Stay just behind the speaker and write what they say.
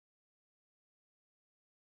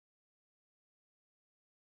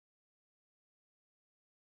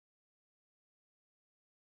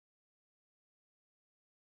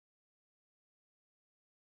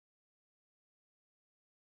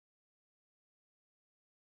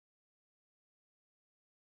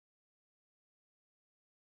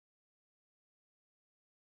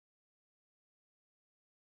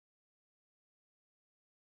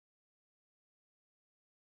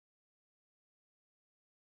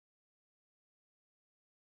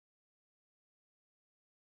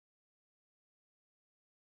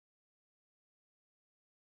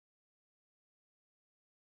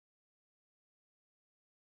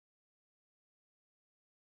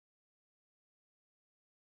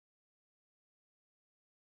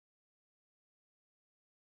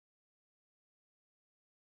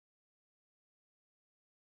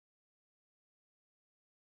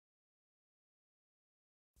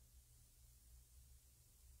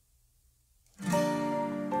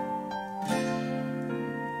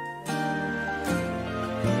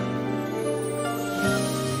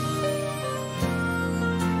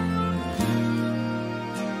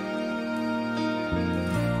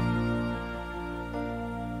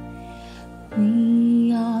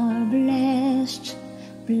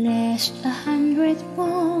rest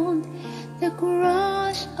 100-fold. The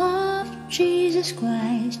cross of Jesus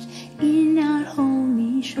Christ in our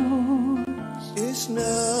holy shores is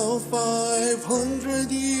now 500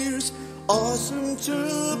 years, awesome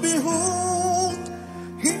to behold.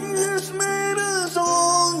 He has made us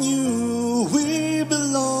all new. We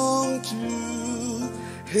belong to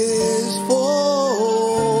His fold.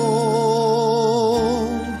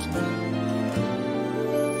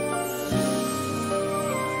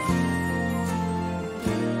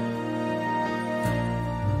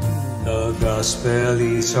 The gospel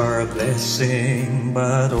is our blessing,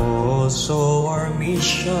 but also our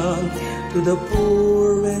mission. To the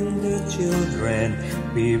poor and the children,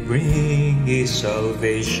 we bring His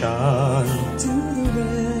salvation. To the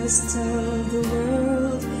rest of the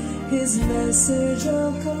world, His message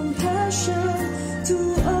of compassion. To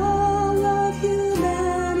all of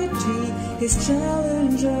humanity, His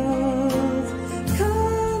challenge of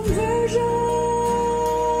conversion.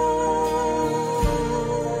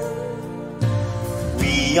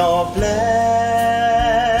 We are blessed,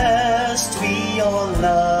 we are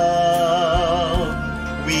loved,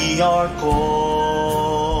 we are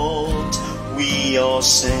called, we are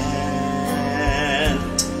sent.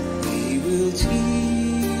 We will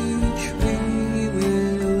teach, we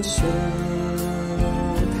will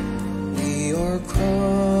serve. We are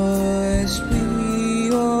Christ, we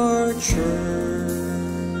are church.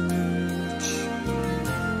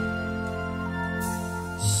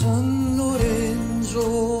 San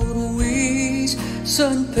Lorenzo Ruiz,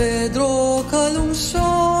 San Pedro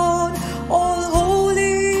Calungsod, all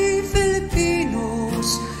holy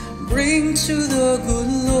Filipinos, bring to the good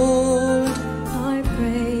Lord our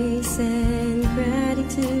praise and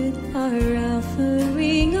gratitude, our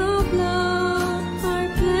offering of love, our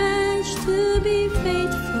pledge to be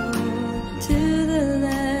faithful to the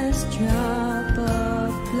last drop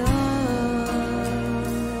of blood.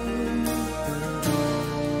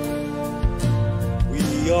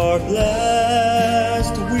 We are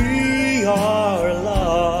blessed, we are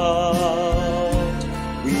loved,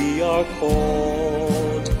 we are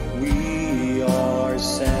called, we are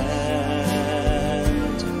sent.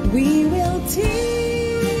 We will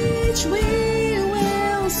teach, we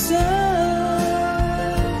will serve.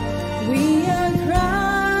 We are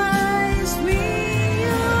Christ, we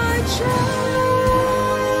are church.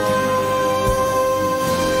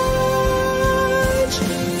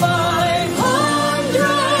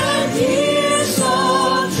 500 years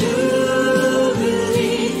of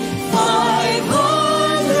jubilee,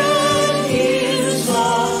 500 years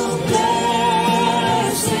of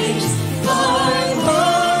blessings,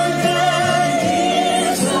 500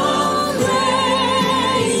 years of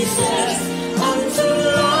graces, unto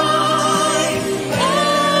life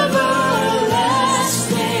everlasting.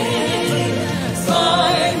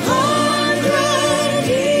 500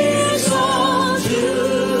 years of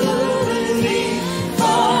jubilee,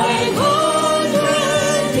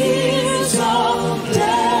 500 years of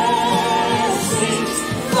blessings,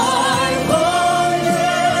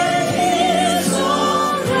 500 years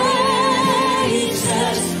of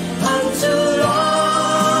graces, unto life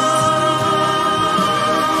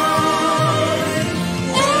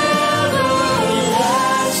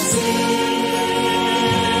everlasting.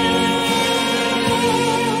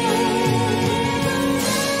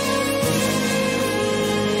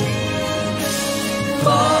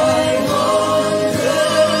 500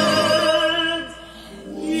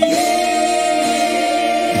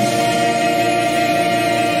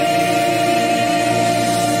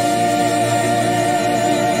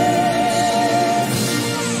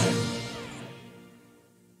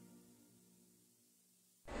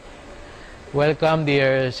 Welcome,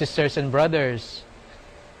 dear sisters and brothers.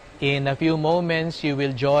 In a few moments, you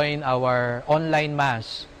will join our online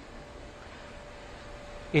Mass.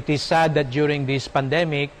 It is sad that during this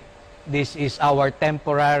pandemic, this is our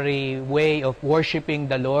temporary way of worshiping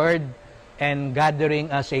the Lord and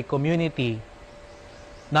gathering as a community.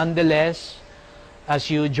 Nonetheless,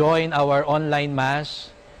 as you join our online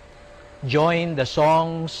Mass, join the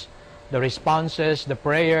songs, the responses, the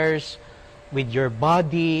prayers, with your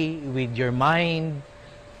body, with your mind,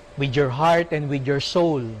 with your heart, and with your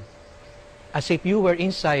soul, as if you were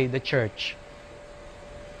inside the church.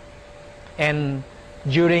 And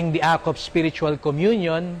during the act of spiritual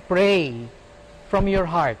communion, pray from your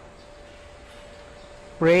heart.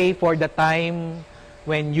 Pray for the time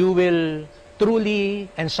when you will truly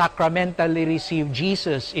and sacramentally receive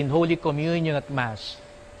Jesus in Holy Communion at Mass.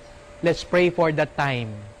 Let's pray for that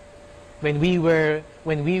time when we will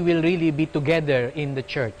really be together in the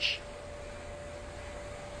church.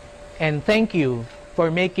 And thank you for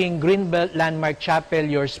making Greenbelt Landmark Chapel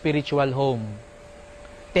your spiritual home.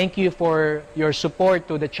 Thank you for your support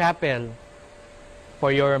to the chapel,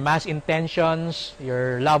 for your mass intentions,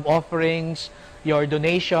 your love offerings, your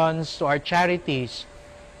donations to our charities.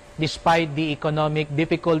 Despite the economic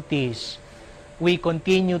difficulties, we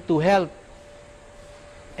continue to help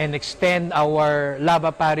and extend our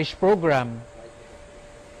Lava Parish program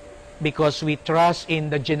because we trust in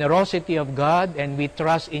the generosity of God and we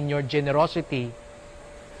trust in your generosity.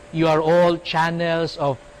 You are all channels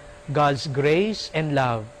of God's grace and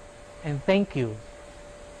love, and thank you.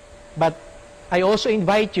 But I also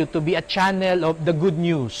invite you to be a channel of the good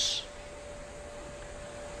news.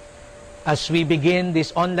 As we begin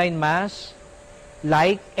this online Mass,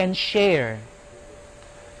 like and share.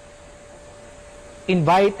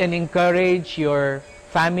 Invite and encourage your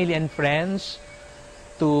family and friends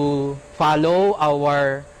to follow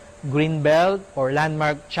our Greenbelt or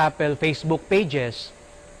Landmark Chapel Facebook pages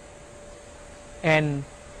and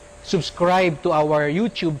subscribe to our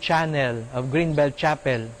YouTube channel of Greenbelt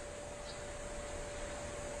Chapel.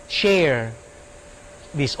 Share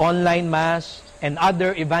this online Mass and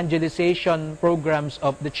other evangelization programs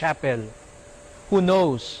of the chapel. Who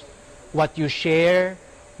knows, what you share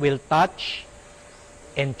will touch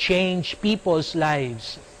and change people's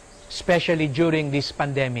lives, especially during this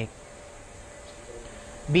pandemic.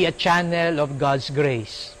 Be a channel of God's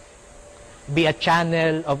grace. Be a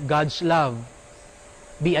channel of God's love.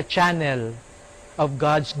 Be a channel of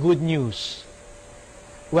God's good news.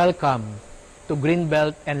 Welcome to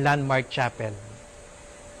Greenbelt and Landmark Chapel.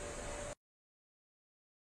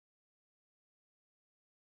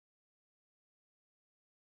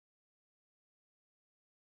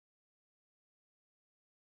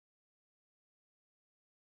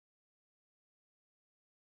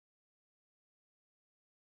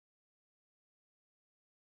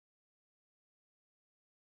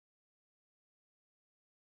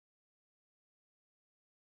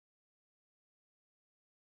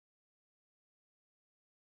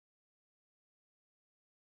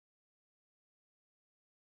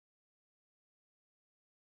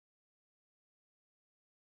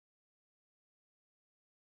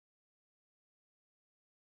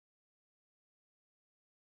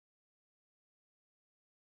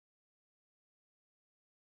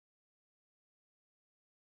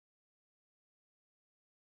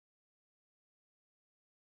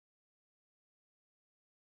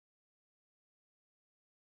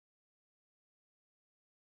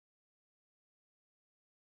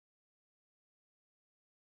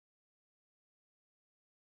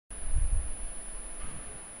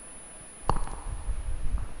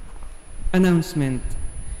 Announcement.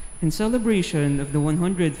 In celebration of the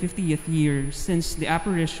 150th year since the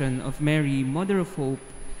apparition of Mary, Mother of Hope,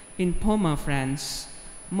 in Poma, France,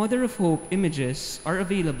 Mother of Hope images are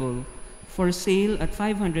available for sale at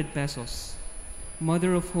 500 pesos.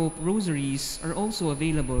 Mother of Hope rosaries are also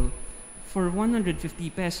available for 150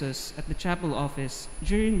 pesos at the chapel office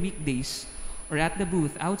during weekdays or at the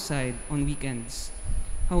booth outside on weekends.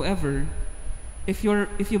 However, if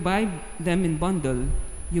you buy them in bundle,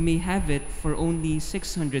 you may have it for only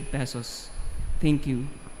 600 pesos. Thank you.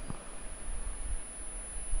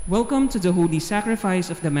 Welcome to the Holy Sacrifice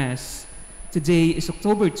of the Mass. Today is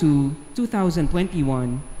October 2,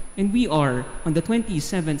 2021, and we are on the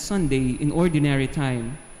 27th Sunday in Ordinary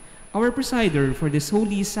Time. Our presider for this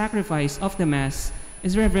Holy Sacrifice of the Mass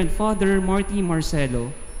is Reverend Father Marty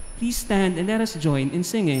Marcelo. Please stand and let us join in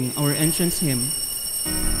singing our entrance hymn.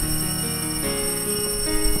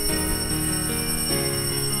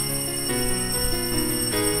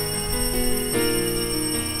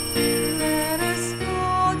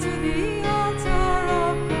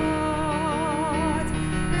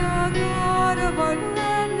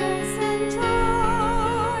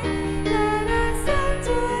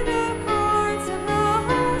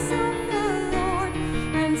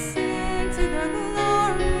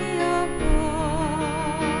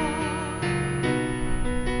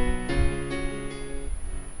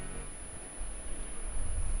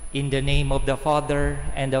 In the name of the Father,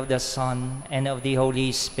 and of the Son, and of the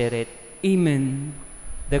Holy Spirit. Amen.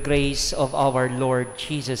 The grace of our Lord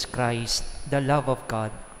Jesus Christ, the love of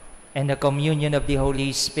God, and the communion of the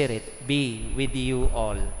Holy Spirit be with you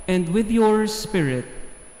all. And with your spirit.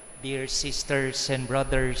 Dear sisters and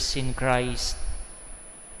brothers in Christ,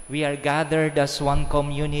 we are gathered as one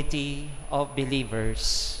community of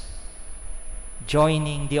believers,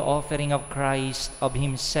 joining the offering of Christ of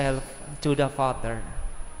Himself to the Father.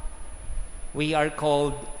 We are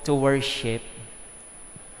called to worship,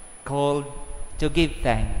 called to give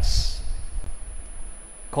thanks,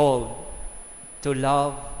 called to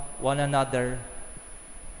love one another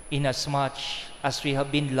inasmuch as we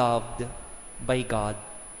have been loved by God.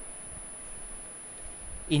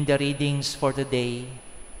 In the readings for today,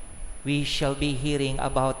 we shall be hearing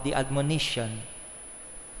about the admonition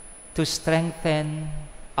to strengthen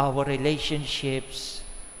our relationships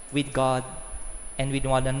with God and with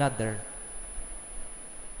one another,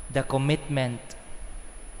 the commitment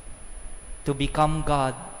to become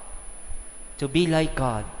God, to be like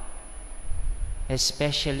God,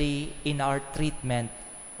 especially in our treatment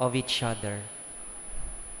of each other.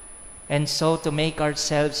 And so to make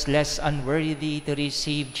ourselves less unworthy to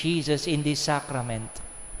receive Jesus in this sacrament,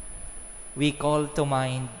 we call to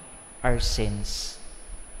mind our sins.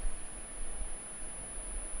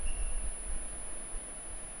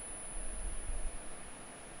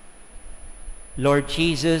 Lord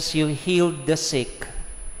Jesus, you healed the sick.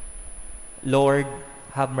 Lord,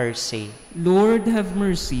 have mercy. Lord, have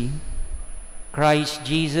mercy. Christ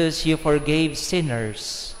Jesus, you forgave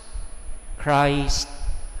sinners. Christ,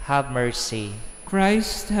 have mercy.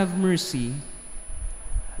 Christ, have mercy.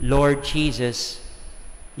 Lord Jesus,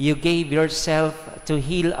 you gave yourself to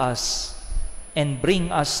heal us and bring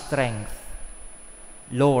us strength.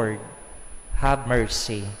 Lord, have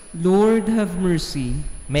mercy. Lord, have mercy.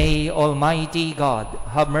 May Almighty God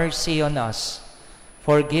have mercy on us,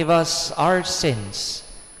 forgive us our sins,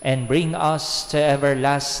 and bring us to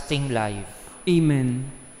everlasting life. Amen.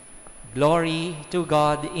 Glory to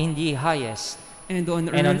God in the highest, And on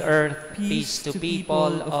earth peace to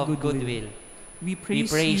people of goodwill. We We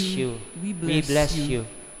praise you, we we bless you,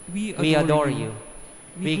 we adore you,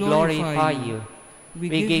 we glorify you, we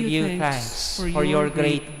give you thanks for your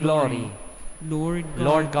great glory.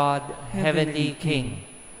 Lord God, Heavenly King,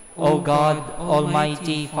 O God,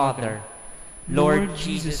 Almighty Father, Lord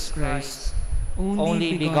Jesus Christ,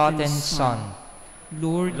 only begotten Son,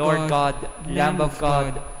 Lord God, Lamb of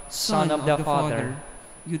God, Son of the Father,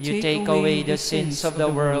 you take away the sins of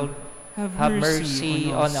the world, have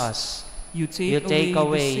mercy on us. You take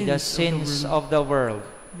away the sins of the world,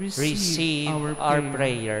 receive our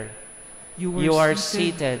prayer. You are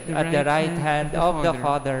seated at the right hand of the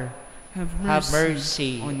Father, have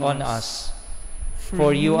mercy on us.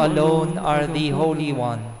 For you alone are the Holy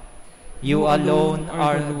One. You alone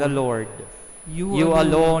are the Lord. You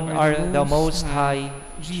alone are the Most High,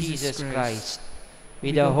 Jesus Christ,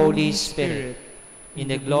 with the Holy Spirit, in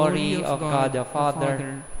the glory of God the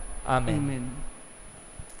Father. Amen.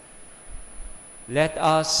 Let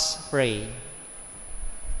us pray.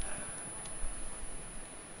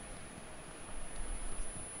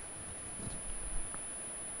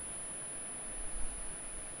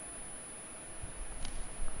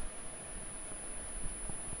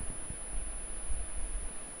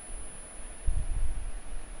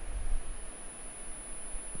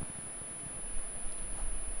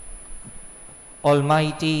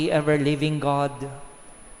 Almighty, ever-living God,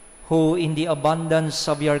 who in the abundance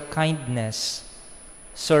of your kindness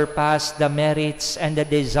surpass the merits and the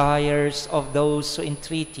desires of those who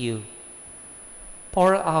entreat you,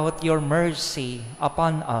 pour out your mercy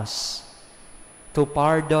upon us to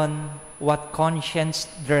pardon what conscience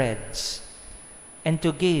dreads and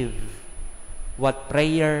to give what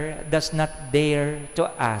prayer does not dare to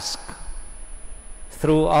ask.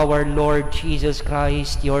 Through our Lord Jesus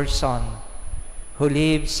Christ, your Son, who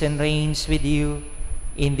lives and reigns with you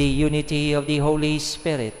in the unity of the Holy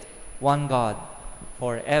Spirit, one God,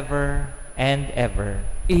 forever and ever.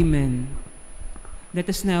 Amen. Let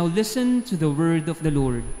us now listen to the word of the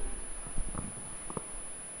Lord.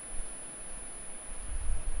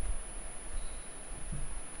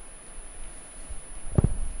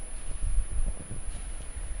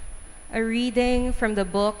 A reading from the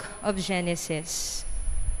book of Genesis.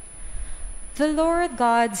 The Lord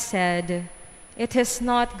God said, "It is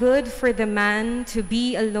not good for the man to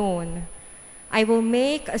be alone. I will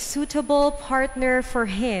make a suitable partner for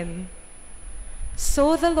him."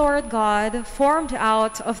 So the Lord God formed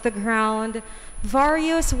out of the ground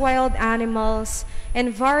various wild animals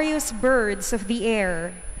and various birds of the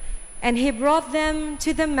air, and he brought them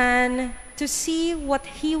to the man to see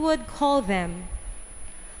what he would call them.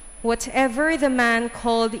 Whatever the man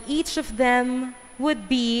called each of them would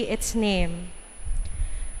be its name.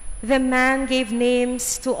 The man gave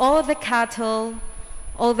names to all the cattle,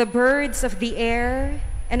 all the birds of the air,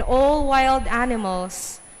 and all wild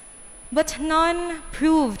animals, but none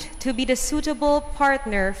proved to be the suitable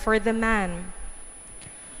partner for the man.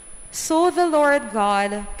 So the Lord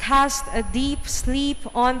God cast a deep sleep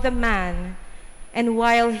on the man, and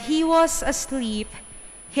while he was asleep,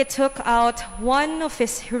 he took out one of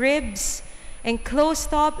his ribs and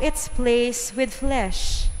closed up its place with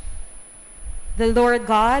flesh. The Lord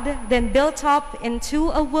God then built up into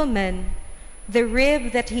a woman the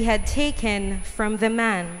rib that he had taken from the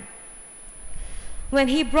man. When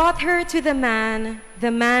he brought her to the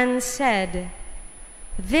man said,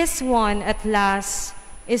 "This one at last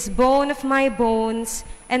is bone of my bones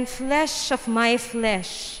and flesh of my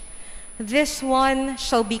flesh. This one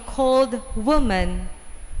shall be called woman,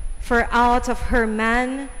 for out of her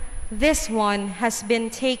man this one has been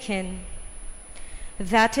taken."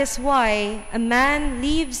 That is why a man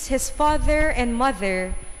leaves his father and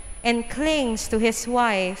mother and clings to his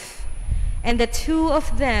wife, and the two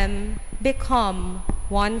of them become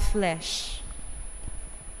one flesh.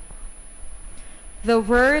 The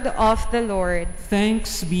word of the Lord.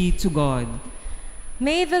 Thanks be to God.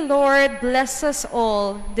 May the Lord bless us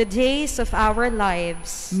all the days of our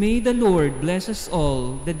lives. May the Lord bless us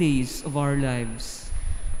all the days of our lives.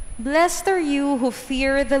 Blessed are you who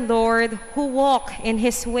fear the Lord, who walk in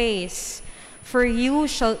his ways, for you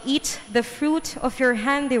shall eat the fruit of your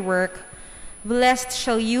handiwork. Blessed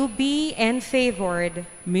shall you be and favored.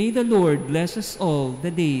 May the Lord bless us all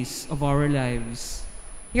the days of our lives.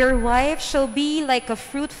 Your wife shall be like a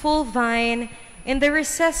fruitful vine in the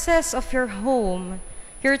recesses of your home,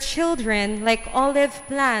 your children like olive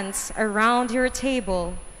plants around your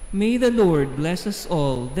table. May the Lord bless us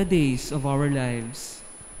all the days of our lives.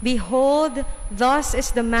 Behold, thus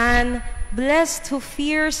is the man blessed who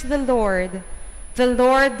fears the Lord. The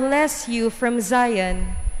Lord bless you from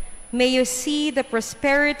Zion. May you see the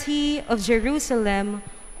prosperity of Jerusalem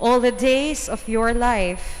all the days of your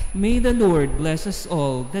life. May the Lord bless us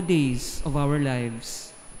all the days of our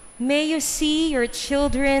lives. May you see your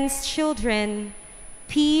children's children.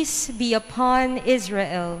 Peace be upon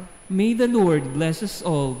Israel. May the Lord bless us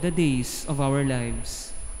all the days of our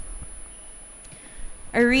lives.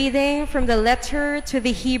 A reading from the letter to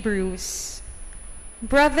the Hebrews.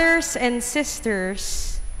 Brothers and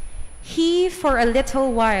sisters, he for a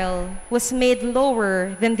little while was made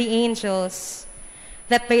lower than the angels,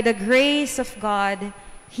 that by the grace of God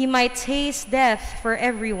he might taste death for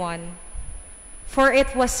everyone. For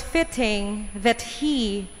it was fitting that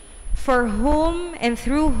he, for whom and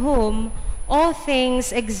through whom all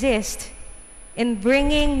things exist, in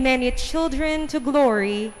bringing many children to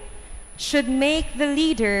glory, should make the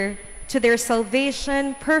leader to their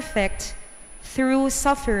salvation perfect through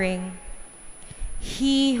suffering.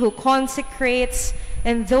 He who consecrates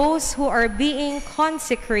and those who are being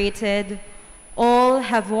consecrated all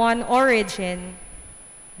have one origin.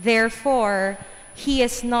 Therefore, he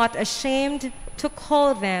is not ashamed to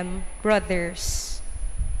call them brothers.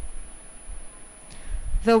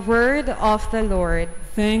 The word of the Lord.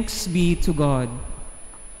 Thanks be to God.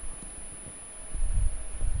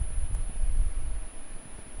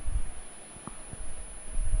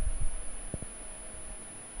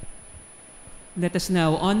 Let us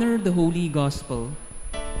now honor the Holy Gospel.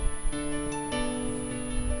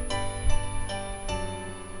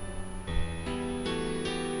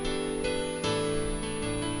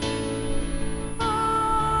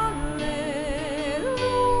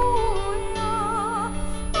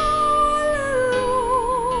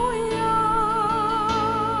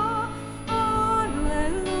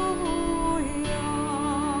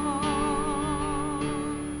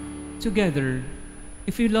 Together,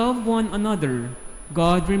 if we love one another,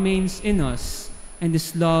 God remains in us, and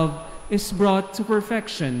His love is brought to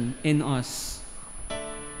perfection in us.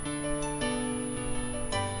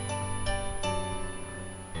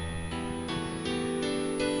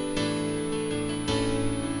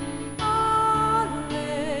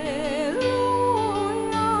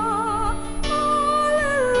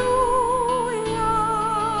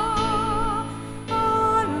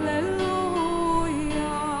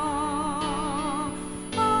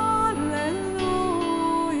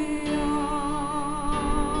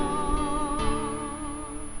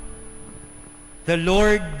 The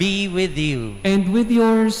Lord be with you. And with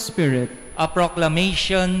your spirit. A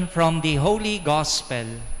proclamation from the Holy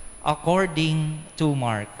Gospel according to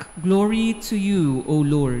Mark. Glory to you, O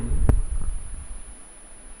Lord.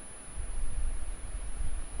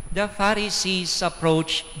 The Pharisees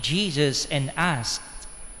approached Jesus and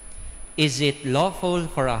asked, "Is it lawful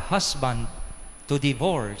for a husband to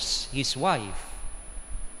divorce his wife?"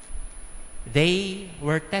 They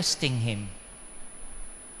were testing him.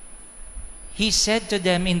 He said to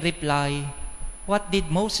them in reply, "What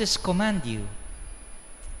did Moses command you?"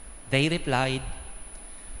 They replied,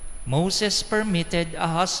 "Moses permitted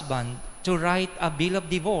a husband to write a bill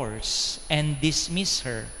of divorce and dismiss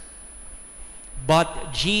her."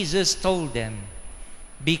 But Jesus told them,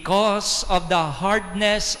 "Because of the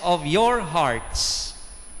hardness of your hearts,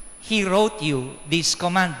 He wrote you this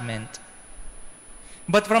commandment.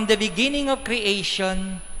 But from the beginning of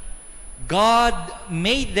creation, God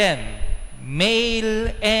made them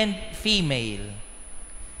male and female.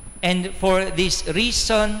 And for this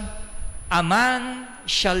reason, a man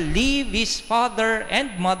shall leave his father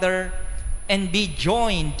and mother and be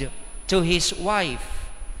joined to his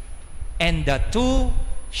wife, and the two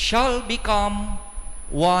shall become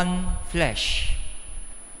one flesh.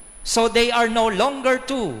 So they are no longer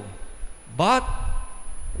two, but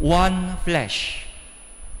one flesh.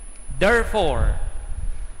 Therefore,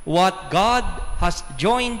 what God has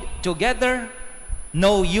joined together,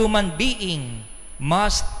 no human being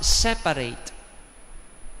must separate.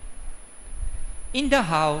 In the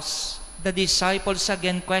house, the disciples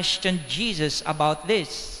again questioned Jesus about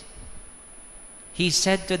this. He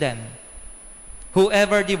said to them,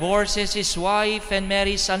 "Whoever divorces his wife and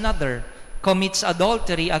marries another commits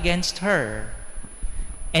adultery against her.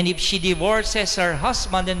 And if she divorces her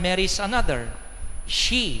husband and marries another,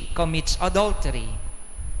 she commits adultery."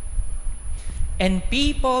 And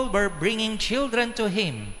people were bringing children to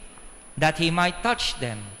him that he might touch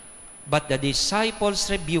them, but the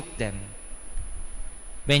disciples rebuked them.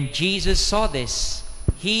 When Jesus saw this,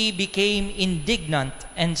 he became indignant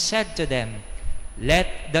and said to them,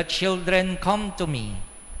 "Let the children come to me.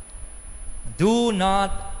 Do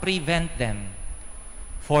not prevent them,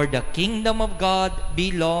 for the kingdom of God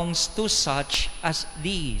belongs to such as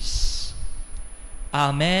these.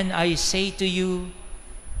 Amen, I say to you,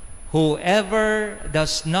 whoever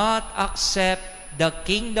does not accept the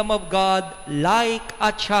kingdom of God like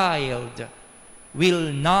a child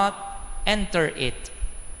will not enter it."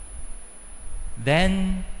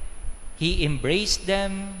 Then he embraced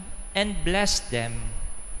them and blessed them,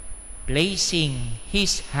 placing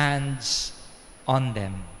his hands on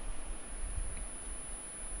them.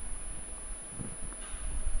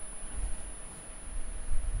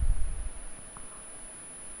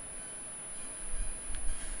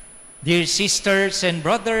 Dear sisters and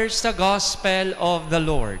brothers, the gospel of the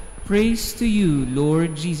Lord. Praise to you,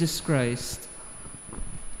 Lord Jesus Christ.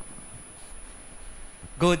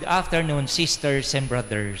 Good afternoon, sisters and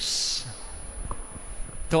brothers.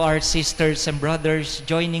 To our sisters and brothers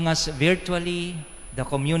joining us virtually, the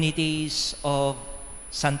communities of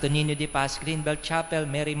Santo Niño de Paz, Greenbelt Chapel,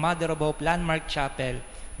 Mary Mother of Hope, Landmark Chapel,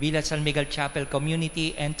 Villa San Miguel Chapel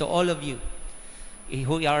community, and to all of you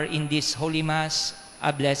who are in this Holy Mass,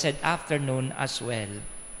 a blessed afternoon as well.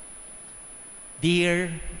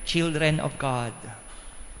 Dear children of God,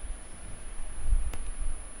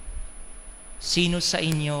 sino sa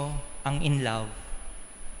inyo ang in love?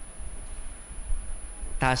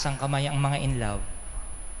 Taas ang kamay ang mga in love.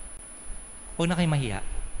 Huwag na kayo mahiya.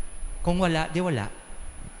 Kung wala, di wala.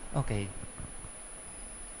 Okay.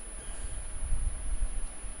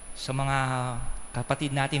 Sa mga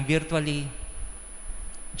kapatid natin virtually,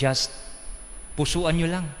 just pusuan nyo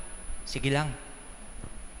lang. Sige lang.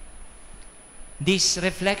 This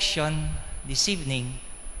reflection this evening,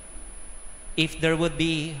 if there would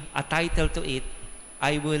be a title to it,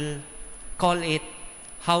 I will call it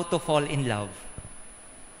How to Fall in Love.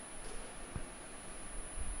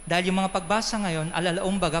 Dahil yung mga pagbasa ngayon,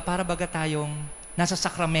 alalaong baga para baga tayong nasa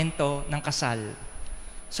sakramento ng kasal.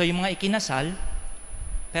 So yung mga ikinasal,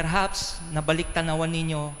 perhaps nabalik tanawan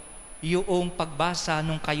ninyo yung pagbasa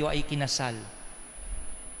nung kayo ay kinasal.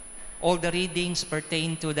 All the readings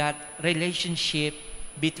pertain to that relationship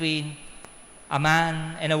between a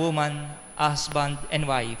man and a woman, husband and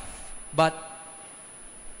wife. But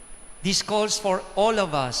this calls for all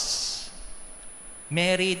of us,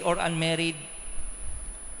 married or unmarried,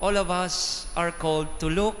 all of us are called to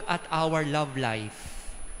look at our love life.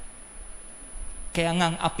 Kaya nga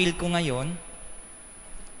ang appeal ko ngayon,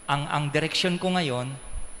 ang direksyon ko ngayon,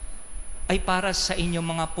 ay para sa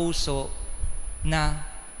inyong mga puso na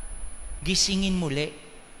gisingin muli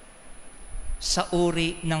sa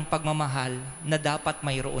uri ng pagmamahal na dapat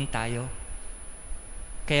mayroon tayo.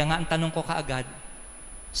 Kaya nga ang tanong ko kaagad,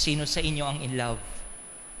 sino sa inyo ang in love?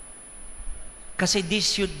 Kasi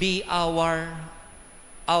this should be our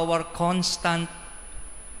constant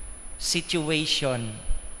situation.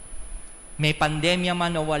 May pandemya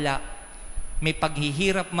man o wala, may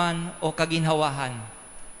paghihirap man o kaginhawahan,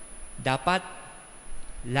 dapat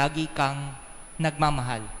lagi kang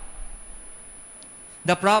nagmamahal.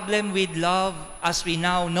 The problem with love as we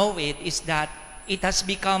now know it is that it has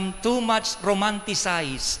become too much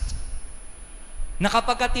romanticized. Na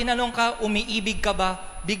kapag tinanong ka, umiibig ka ba?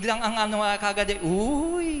 Biglang ang ano kagad ay,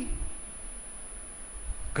 uy,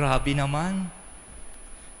 grabe naman.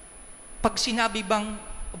 Pag sinabi bang,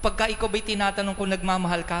 pagka ikaw ba'y tinatanong kung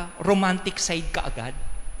nagmamahal ka, romantic side ka agad?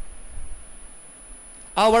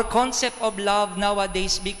 Our concept of love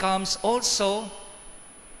nowadays becomes also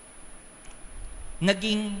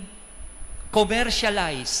naging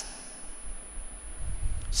commercialized.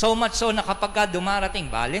 So much so na kapag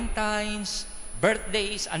dumarating Valentine's,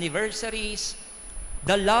 birthdays, anniversaries,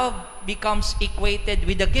 the love becomes equated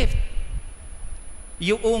with the gift.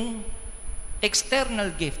 Yung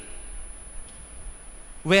external gift.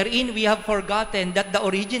 Wherein we have forgotten that the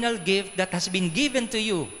original gift that has been given to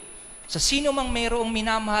you, sa sino mang mayroong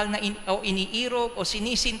minamahal na o iniirog o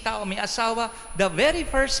sinisinta o may asawa, the very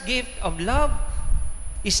first gift of love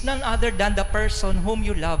is none other than the person whom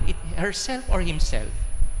you love, herself or himself.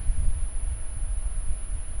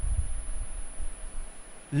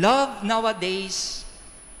 Love nowadays,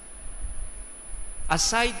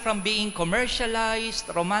 aside from being commercialized,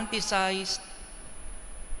 romanticized,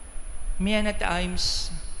 many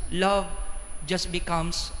times, love just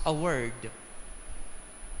becomes a word.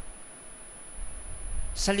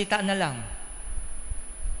 Salita na lang.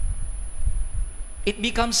 It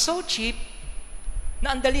becomes so cheap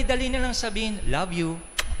na ang dali-dali na lang sabihin, love you.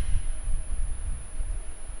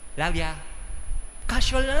 Love ya.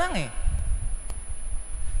 Casual na lang eh.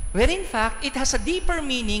 Where in fact, it has a deeper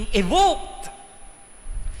meaning evoked.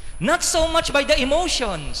 Not so much by the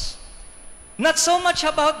emotions. Not so much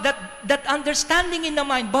about that understanding in the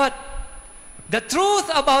mind, but the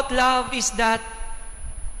truth about love is that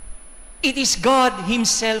it is God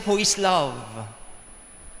Himself who is love.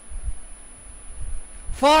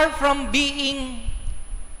 Far from being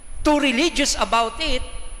too religious about it,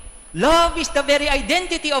 love is the very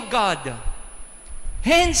identity of God.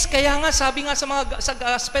 Hence, kaya nga sabi nga sa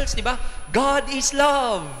Gospels, di ba? God is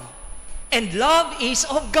love. And love is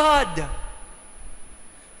of God.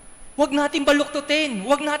 Huwag nating baluktutin.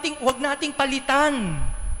 Huwag nating palitan.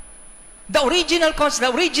 The original concept,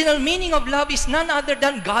 the original meaning of love is none other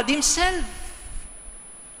than God Himself.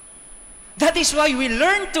 That is why we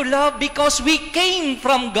learn to love because we came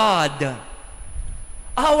from God.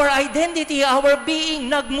 Our identity, our being,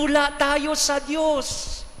 nagmula tayo sa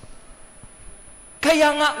Diyos.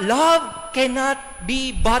 Kaya nga, love cannot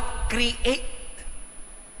be but create.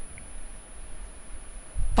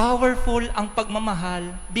 Powerful ang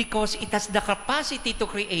pagmamahal because it has the capacity to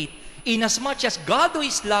create. Inasmuch as God who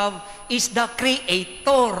is love is the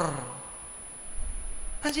creator.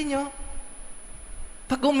 Pansin nyo?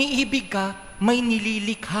 Pag umiibig ka, may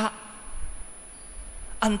nililikha.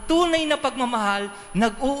 Ang tunay na pagmamahal,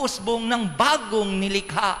 nag-uusbong ng bagong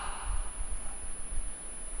nilikha.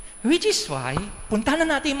 Which is why, punta na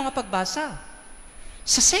natin yung mga pagbasa.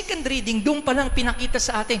 Sa second reading, doon pa lang pinakita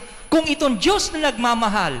sa atin, kung itong Diyos na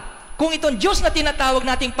nagmamahal, kung itong Diyos na tinatawag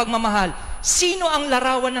nating pagmamahal, sino ang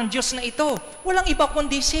larawan ng Diyos na ito? Walang iba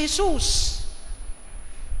kundi si Jesus.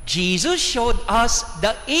 Jesus showed us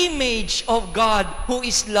the image of God who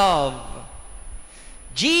is love.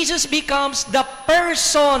 Jesus becomes the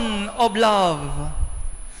person of love.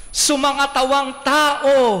 Sumangatawang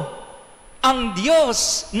tao ang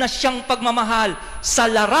Diyos na siyang pagmamahal. Sa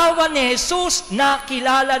larawan ni Jesus,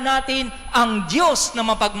 nakilala natin ang Diyos na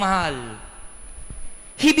mapagmahal.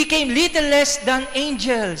 He became little less than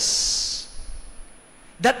angels,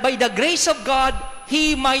 that by the grace of God,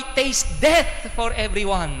 He might taste death for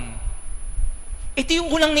everyone. Ito yung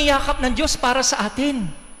unang niyakap ng Diyos para sa atin.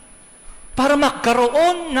 Para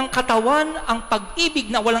magkaroon ng katawan ang pag-ibig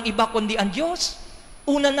na walang iba kundi ang Diyos.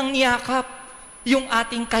 Una nang niyakap, yung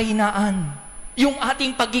ating kahinaan, yung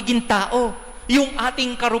ating pagiging tao, yung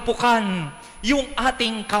ating karupukan, yung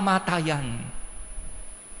ating kamatayan.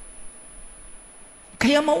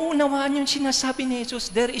 Kaya maunawaan yung sinasabi ni Jesus,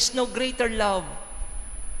 there is no greater love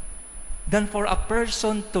than for a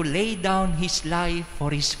person to lay down his life for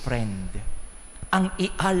his friend. Ang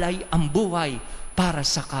ialay ang buhay para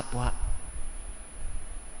sa kapwa.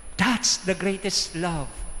 That's the greatest love.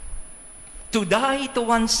 To die to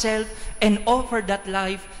oneself and offer that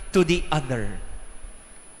life to the other.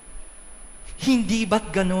 Hindi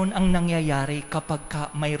ba't ganun ang nangyayari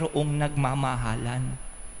kapag mayroong nagmamahalan?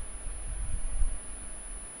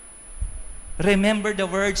 Remember the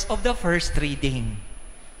words of the first reading.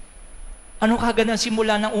 Ano kagad ang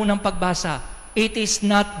simula ng unang pagbasa? It is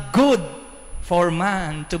not good for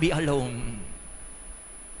man to be alone.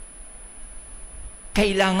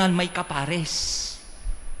 Kailangan may kapares.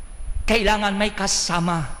 Kailangan may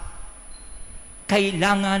kasama.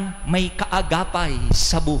 Kailangan may kaagapay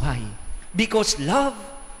sa buhay. Because love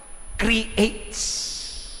creates.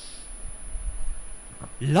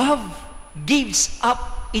 Love gives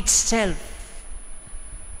up itself.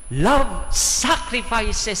 Love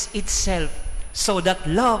sacrifices itself so that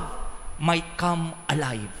love might come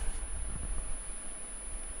alive.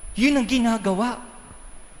 Yun ang ginagawa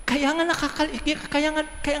Kaya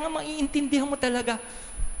nga maiintindihan mo talaga,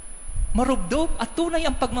 marubdob at tunay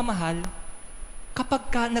ang pagmamahal kapag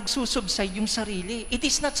ka nagsusubside yung sarili. It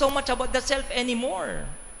is not so much about the self anymore.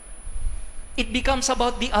 It becomes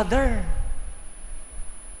about the other.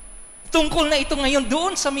 Tungkol na ito ngayon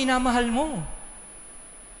doon sa minamahal mo.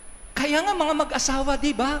 Kaya nga mga mag-asawa,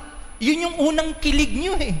 di ba? Yun yung unang kilig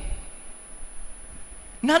nyo eh.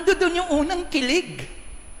 Nandoon yung unang kilig.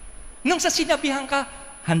 Nung sa sinabihan ka,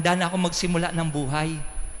 handa na ako magsimula ng buhay.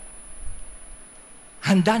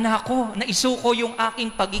 Handa na ako na isuko yung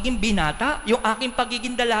aking pagiging binata, yung aking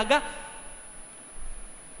pagiging dalaga.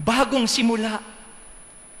 Bagong simula.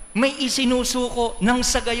 May isinusuko nang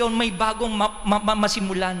sa gayon may bagong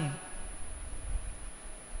masimulan.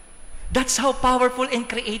 That's how powerful and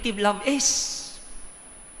creative love is.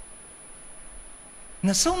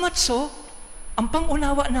 Na so much so, ang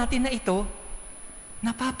pangunawa natin na ito,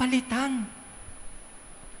 napapalitan.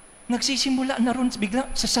 Nagsisimula na ron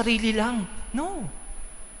bigla sa sarili lang. No.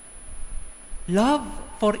 Love,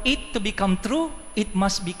 for it to become true, it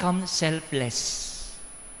must become selfless.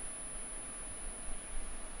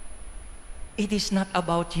 It is not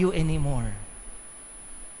about you anymore.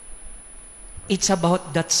 It's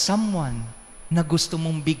about that someone na gusto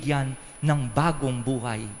mong bigyan ng bagong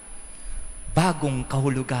buhay, bagong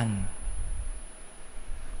kahulugan.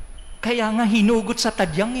 Kaya nga hinugot sa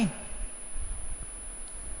tadyang eh.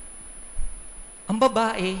 Ang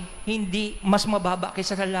babae, hindi mas mababa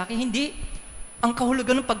kaysa lalaki. Hindi. Ang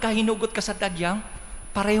kahulugan ng pagkahinugot ka sa tadyang,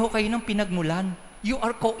 pareho kayo ng pinagmulan. You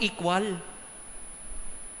are co-equal.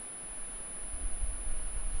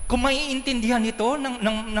 Kung maiintindihan ito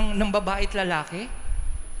ng babae at lalaki,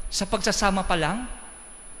 sa pagsasama pa lang,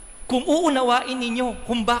 kung uunawain ninyo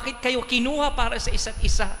kung bakit kayo kinuha para sa isa't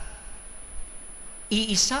isa,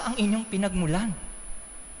 iisa ang inyong pinagmulan.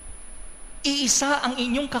 Iisa ang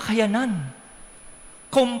inyong kakayanan.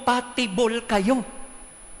 Compatible kayo.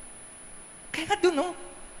 Kaya doon, no?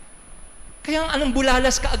 Kaya anong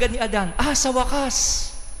bulalas ka agad ni Adan? Sa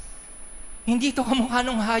wakas, hindi ito kamukha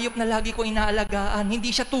ng hayop na lagi ko inaalagaan.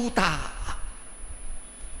 Hindi siya tuta.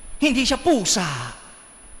 Hindi siya pusa.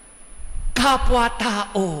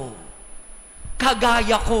 Kapwa-tao.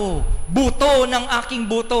 Kagaya ko. Buto ng aking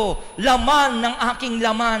buto. Laman ng aking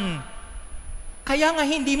laman. Kaya nga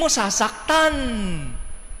hindi mo sasaktan.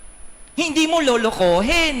 Hindi mo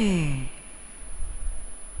lolokohin.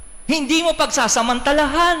 Hindi mo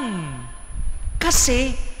pagsasamantalahan.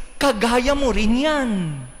 Kasi kagaya mo rin yan.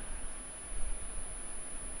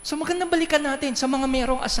 So magandang balikan natin sa mga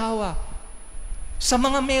merong asawa, sa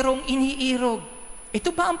mga merong iniirog. Ito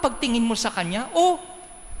ba ang pagtingin mo sa kanya? O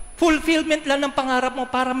fulfillment lang ng pangarap mo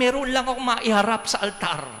para meron lang akong maiharap sa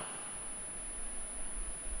altar?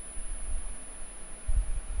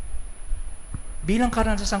 Bilang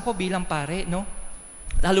karanasan ko, bilang pare, no?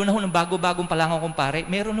 Lalo na ho ng bago-bagong pa lang akong pare,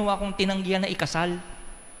 meron ho akong tinanggihan na ikasal.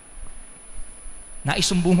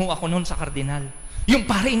 Naisumbong ho ako noon sa kardinal. Yung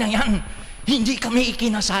pare na yan, hindi kami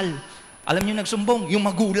ikinasal. Alam niyo nagsumbong? Yung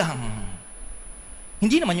magulang.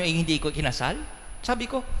 Hindi naman yung hindi ko ikinasal. Sabi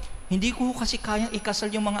ko, hindi ko kasi kayang ikasal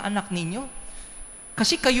yung mga anak ninyo.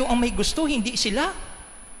 Kasi kayo ang may gusto, hindi sila.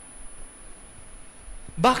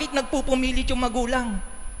 Bakit nagpupumilit yung magulang?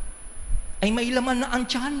 Ay may laman na ang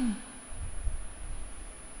tiyan.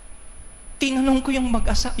 Tinanong ko yung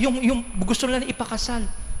yung gusto nila na ipakasal.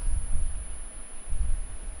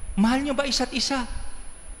 Mahal nyo ba isa't isa?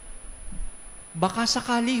 Baka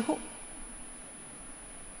sakali ho.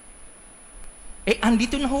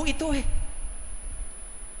 Andito na ho ito eh.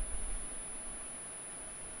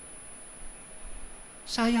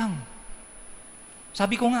 Sayang.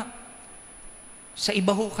 Sabi ko nga, sa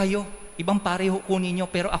iba ho kayo, ibang pare ho kunin nyo,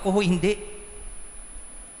 pero ako ho hindi.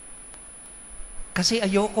 Kasi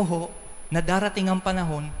ayoko ho, na darating ang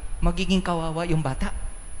panahon, magiging kawawa yung bata.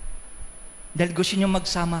 Dahil gusto nyo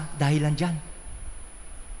magsama dahilan dyan.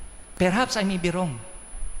 Perhaps I may be wrong.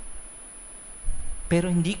 Pero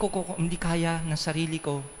hindi kaya ng sarili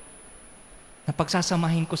ko na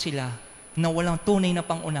pagsasamahin ko sila na walang tunay na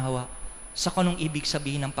pangunawa sa kanong ibig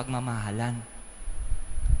sabihin ng pagmamahalan.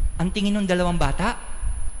 Ang tingin ng dalawang bata,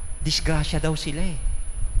 disgrasya daw sila eh.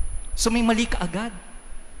 So may mali ka agad.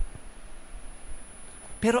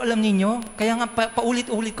 Pero alam niyo, kaya nga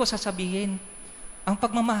paulit-ulit ko sasabihin, ang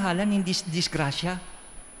pagmamahalan hindi disgrasya.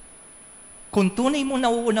 Kung tunay mo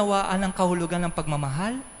nauunawaan ang kahulugan ng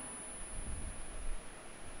pagmamahal,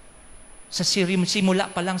 sa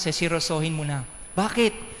simula pa lang, seryosohin mo na.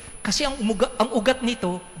 Bakit? Kasi ang ugat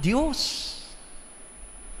nito, Diyos.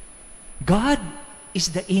 God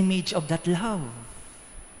is the image of that love.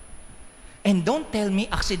 And don't tell me,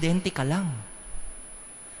 aksidente ka lang.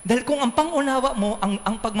 Dahil kung ang pangunawa mo,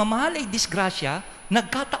 ang pagmamahal ay disgrasya,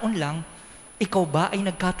 nagkataon lang, ikaw ba ay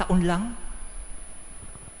nagkataon lang?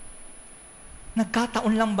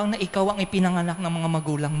 Nagkataon lang bang na ikaw ang ipinanganak ng mga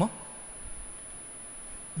magulang mo?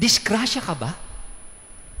 Disgrasya ka ba?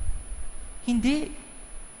 Hindi.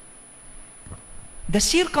 The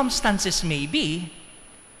circumstances may be,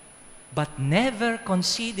 but never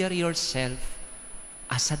consider yourself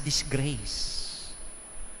as a disgrace.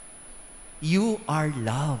 You are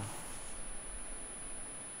loved.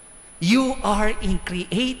 You are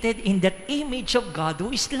created in that image of God who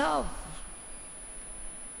is love.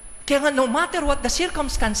 Kaya nga, no matter what the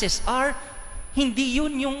circumstances are, hindi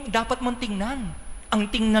yun yung dapat mong tingnan. Ang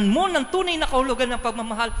tingnan mo ng tunay na kahulugan ng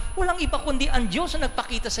pagmamahal, walang iba kundi ang Diyos na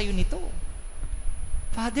nagpakita sa iyo nito.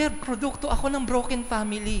 Father, produkto ako ng broken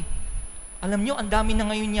family. Alam nyo, ang dami na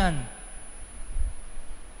ngayon yan.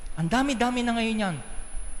 Ang dami-dami na ngayon yan.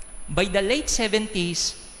 By the late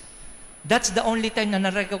 70s, that's the only time na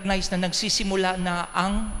na-recognize na nagsisimula na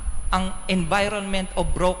ang environment of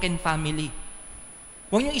broken family.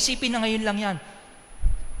 Huwag niyong isipin na ngayon lang yan.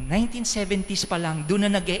 1970s pa lang, doon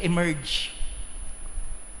na nag-emerge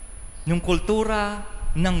yung kultura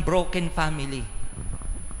ng broken family.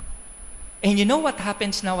 And you know what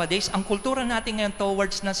happens nowadays? Ang kultura natin ngayon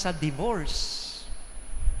towards na sa divorce.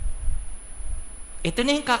 Ito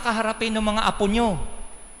na yung kakaharapin ng mga apo nyo,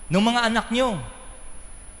 ng mga anak nyo,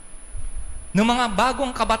 ng mga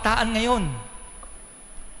bagong kabataan ngayon.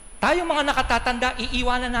 Tayo mga nakatatanda,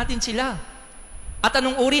 iiwanan natin sila. At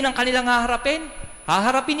anong uri ng kanilang haharapin?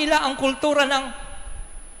 Haharapin nila ang kultura ng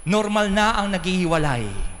normal na ang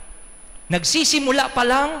naghihiwalay. Nagsisimula pa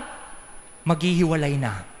lang, maghihiwalay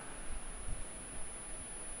na.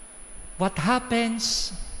 What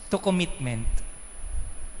happens to commitment?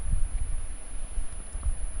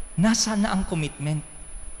 Nasaan na ang commitment?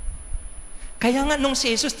 Kaya nga nung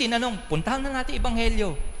si Jesus tinanong, puntahan na natin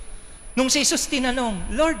Ebanghelyo. Nung si Jesus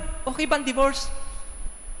tinanong, Lord, okay ba ang divorce?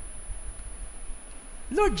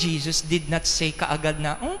 Lord Jesus did not say kaagad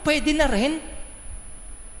na, pwede na rin.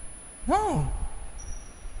 No.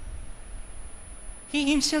 He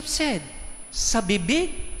himself said, sa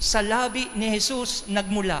bibig, sa labi ni Jesus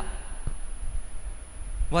nagmula,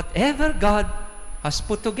 whatever God has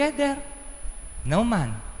put together, no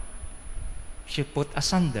man should put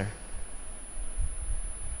asunder.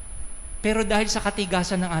 Pero dahil sa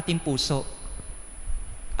katigasan ng ating puso,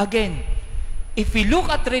 again, if we look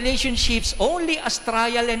at relationships only as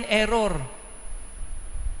trial and error,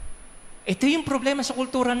 ito yung problema sa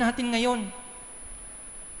kultura natin ngayon.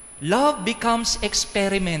 Love becomes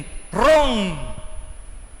experiment. Wrong.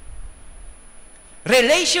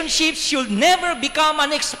 Relationships should never become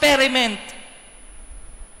an experiment.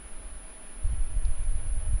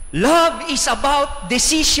 Love is about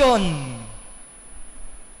decision.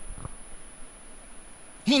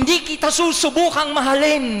 Hindi kita susubukang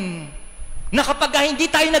mahalin na kapag hindi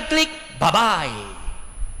tayo nag-click, bye-bye.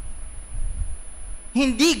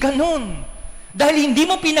 Hindi ganun. Dahil hindi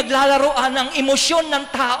mo pinaglalaroan ang emosyon ng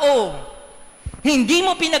tao. Hindi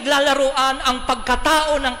mo pinaglalaroan ang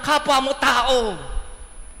pagkatao ng kapwa mo tao.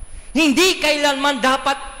 Hindi kailanman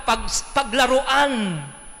dapat paglaruan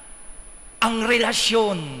ang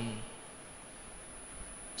relasyon.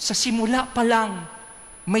 Sa simula pa lang,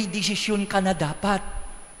 may desisyon ka na dapat.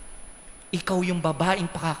 Ikaw yung babaeng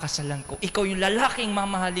pakakasalan ko. Ikaw yung lalaking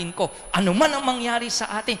mamahalin ko. Ano man ang mangyari sa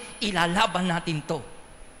atin, ilalaban natin to.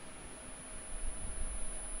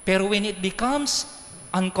 Pero when it becomes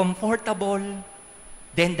uncomfortable,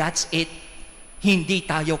 then that's it. Hindi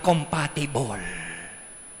tayo compatible.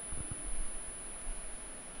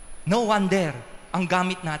 No wonder, ang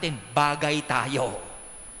gamit natin, bagay tayo.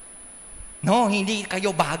 No, hindi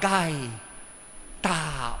kayo bagay.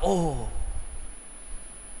 Tao.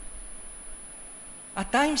 At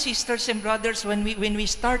times, sisters and brothers, when we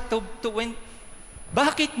start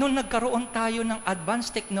bakit nung nagkaroon tayo ng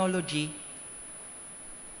advanced technology,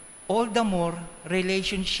 all the more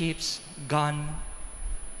relationships gone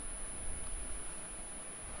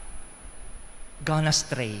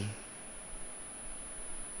astray.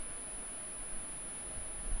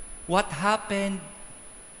 What happened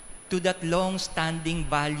to that long-standing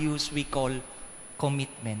values we call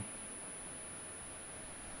commitment?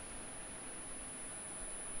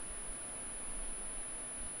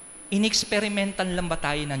 Inexperimentan lang ba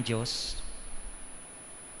tayo ng Diyos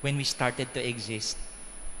when we started to exist?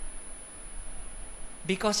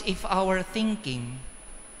 Because if our thinking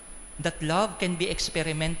that love can be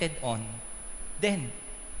experimented on, then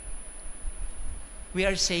we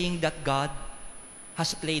are saying that God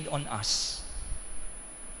has played on us.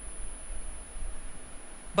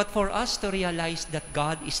 But for us to realize that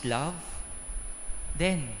God is love,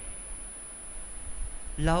 then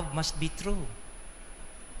love must be true.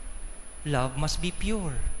 Love must be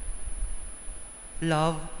pure.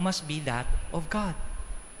 Love must be that of God.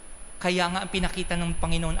 Kaya nga ang pinakita ng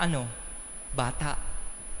Panginoon, bata.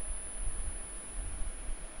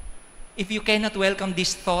 If you cannot welcome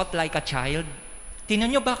this thought like a child,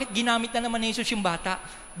 tingnan nyo bakit ginamit na naman ni Jesus yung bata.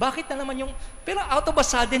 Bakit na naman yung, pero out of a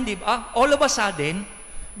sudden, di ba? All of a sudden,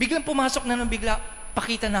 biglang pumasok na ng bigla,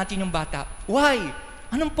 pakita natin yung bata. Why?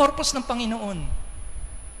 Anong purpose ng Panginoon?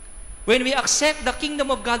 When we accept the kingdom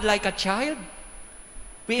of God like a child,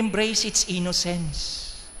 we embrace its innocence.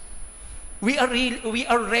 We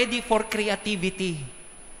are ready for creativity.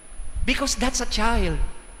 Because that's a child.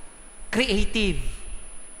 Creative.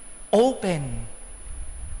 Open.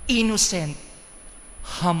 Innocent.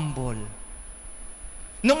 Humble.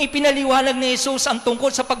 Nung ipinaliwanag ni Jesus ang tungkol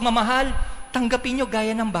sa pagmamahal, tanggapin nyo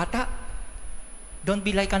gaya ng bata. Don't be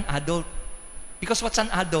like an adult. Because what's an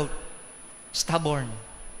adult? Stubborn.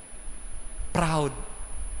 Proud.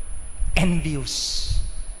 Envious.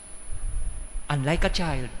 Unlike a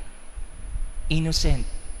child, innocent,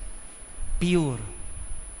 pure,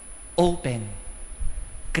 open,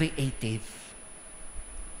 creative.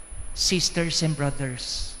 Sisters and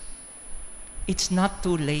brothers, it's not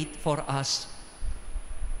too late for us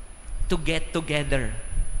to get together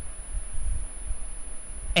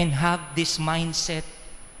and have this mindset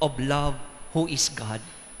of love who is God.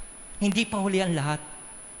 Hindi pa huli ang lahat.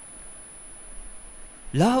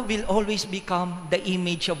 Love will always become the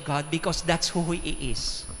image of God because that's who He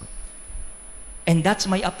is. And that's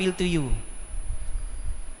my appeal to you.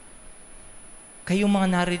 Kayong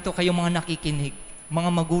mga narito, kayong mga nakikinig,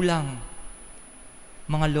 mga magulang,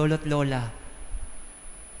 mga lolo't lola,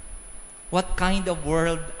 what kind of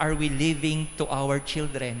world are we leaving to our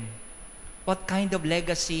children? What kind of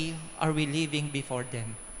legacy are we leaving before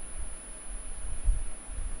them?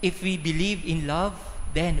 If we believe in love,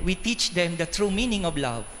 then we teach them the true meaning of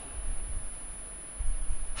love.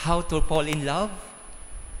 How to fall in love?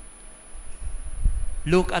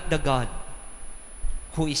 Look at the God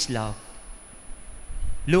who is love.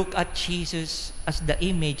 Look at Jesus as the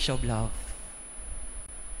image of love.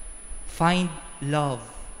 Find love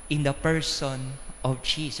in the person of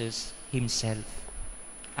Jesus Himself.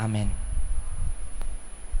 Amen.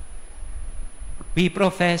 We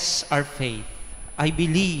profess our faith. I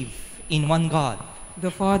believe in one God,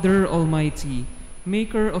 the Father Almighty,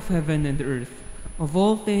 maker of heaven and earth, of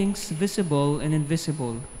all things visible and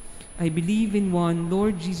invisible. I believe in one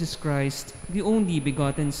Lord Jesus Christ, the only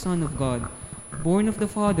begotten Son of God, born of the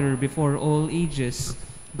Father before all ages,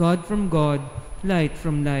 God from God, light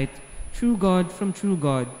from light, true God from true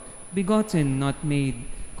God, begotten, not made,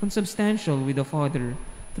 consubstantial with the Father.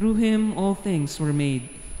 Through Him all things were made.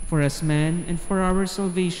 For as man and for our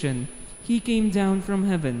salvation, He came down from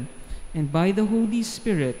heaven, and by the Holy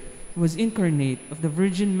Spirit was incarnate of the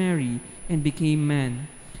Virgin Mary and became man.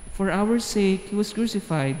 For our sake He was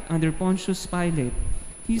crucified under Pontius Pilate.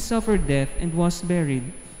 He suffered death and was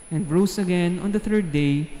buried, and rose again on the third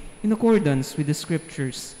day in accordance with the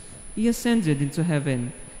Scriptures. He ascended into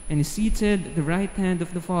heaven, and is seated at the right hand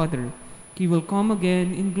of the Father. He will come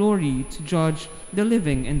again in glory to judge the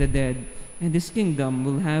living and the dead, and His kingdom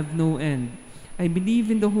will have no end. I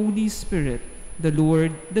believe in the Holy Spirit, the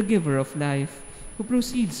Lord, the giver of life, who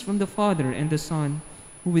proceeds from the Father and the Son,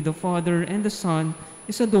 who with the Father and the Son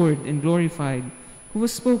is adored and glorified, who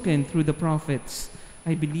was spoken through the prophets.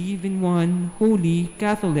 I believe in one holy,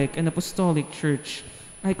 Catholic, and Apostolic Church.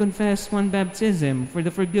 I confess one baptism for the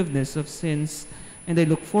forgiveness of sins, and I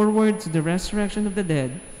look forward to the resurrection of the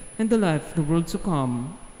dead and the life of the world to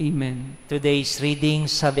come. Amen. Today's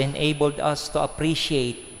readings have enabled us to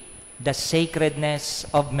appreciate the sacredness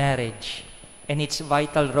of marriage and its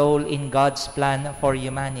vital role in God's plan for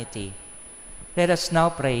humanity. Let us now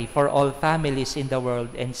pray for all families in the world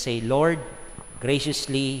and say, Lord,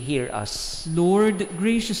 graciously hear us. Lord,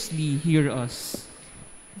 graciously hear us.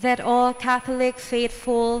 That all Catholic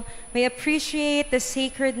faithful may appreciate the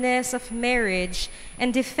sacredness of marriage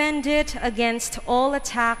and defend it against all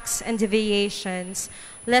attacks and deviations.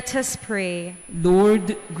 Let us pray.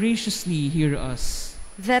 Lord, graciously hear us.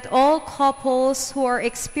 That all couples who are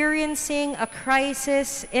experiencing a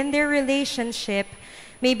crisis in their relationship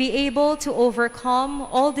may be able to overcome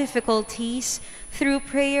all difficulties through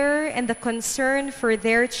prayer and the concern for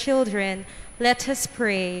their children. Let us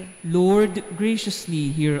pray. Lord, graciously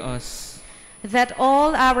hear us. That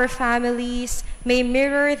all our families may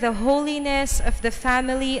mirror the holiness of the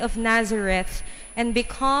family of Nazareth and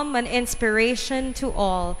become an inspiration to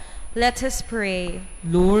all. Let us pray.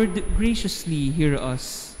 Lord, graciously hear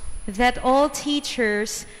us. That all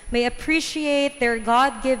teachers may appreciate their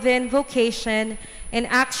God-given vocation and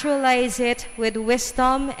actualize it with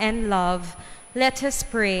wisdom and love. Let us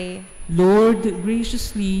pray. Lord,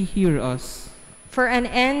 graciously hear us. For an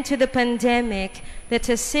end to the pandemic, that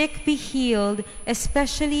the sick be healed,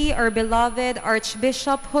 especially our beloved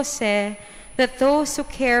Archbishop Jose, that those who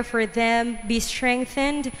care for them be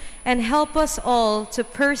strengthened, and help us all to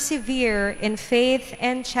persevere in faith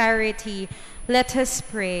and charity. Let us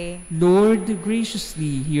pray. Lord,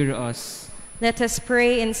 graciously hear us. Let us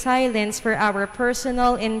pray in silence for our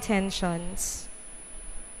personal intentions.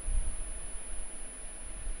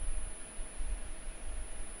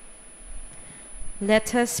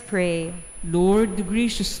 Let us pray. Lord,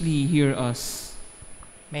 graciously hear us.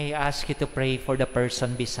 May I ask you to pray for the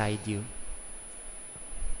person beside you.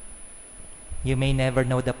 You may never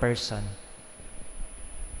know the person,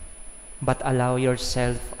 but allow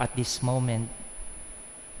yourself at this moment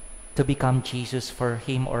to become Jesus for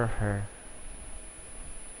him or her.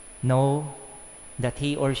 Know that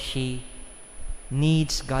he or she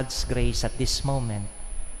needs God's grace at this moment.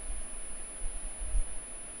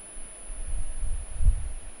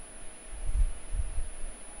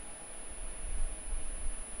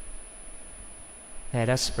 Let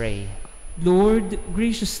us pray. Lord,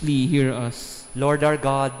 graciously hear us. Lord our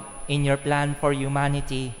God, in your plan for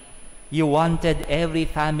humanity, you wanted every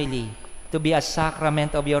family to be a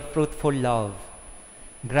sacrament of your fruitful love.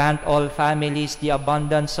 Grant all families the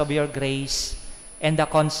abundance of your grace and the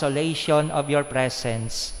consolation of your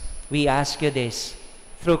presence. We ask you this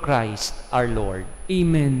through Christ our Lord.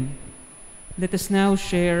 Amen. Let us now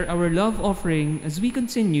share our love offering as we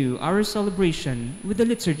continue our celebration with the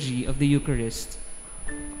liturgy of the Eucharist.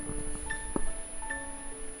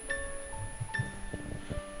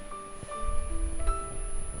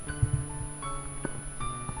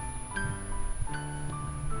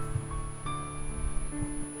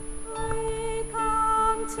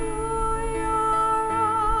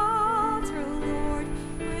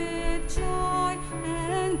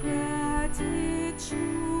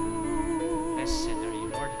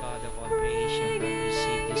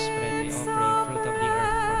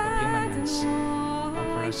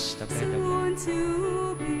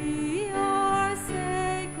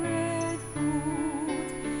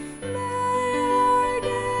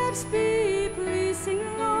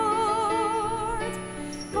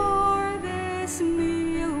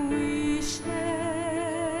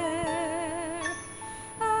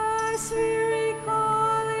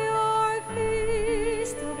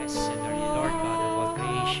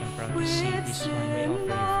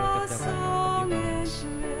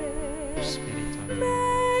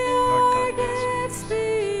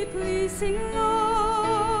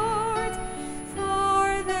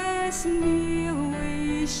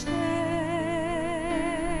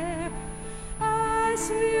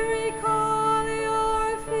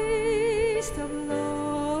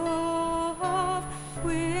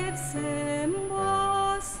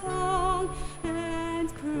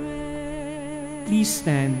 Please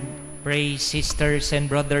stand. Pray, sisters and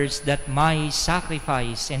brothers, that my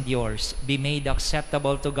sacrifice and yours be made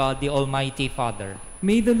acceptable to God the Almighty Father.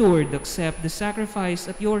 May the Lord accept the sacrifice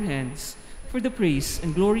at your hands for the praise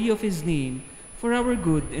and glory of his name, for our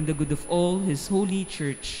good and the good of all his holy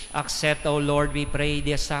church. Accept, O Lord, we pray,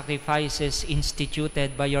 the sacrifices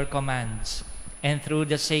instituted by your commands, and through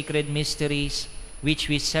the sacred mysteries which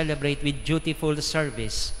we celebrate with dutiful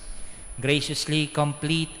service, graciously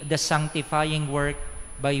complete the sanctifying work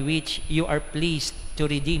by which you are pleased to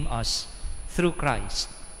redeem us through Christ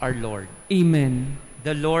our Lord. Amen.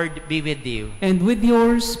 The Lord be with you. And with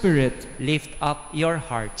your spirit. Lift up your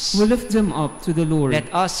hearts. We lift them up to the Lord.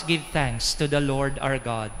 Let us give thanks to the Lord our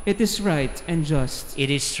God. It is right and just.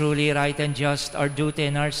 It is truly right and just, our duty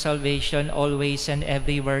and our salvation, always and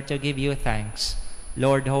everywhere to give you thanks.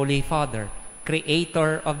 Lord, Holy Father,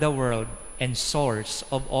 Creator of the world and source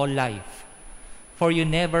of all life. For you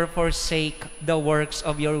never forsake the works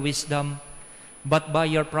of your wisdom, but by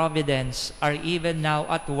your providence are even now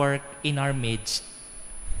at work in our midst.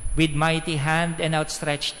 With mighty hand and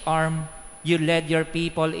outstretched arm, you led your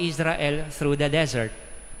people Israel through the desert.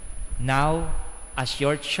 Now, as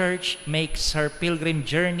your church makes her pilgrim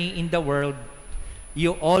journey in the world,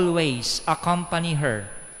 you always accompany her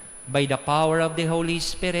by the power of the Holy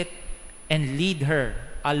Spirit and lead her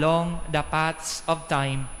along the paths of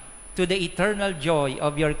time to the eternal joy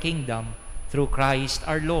of your kingdom through Christ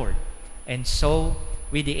our Lord. And so,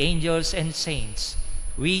 with the angels and saints,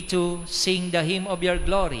 we too sing the hymn of your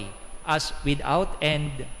glory, as without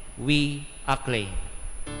end we acclaim.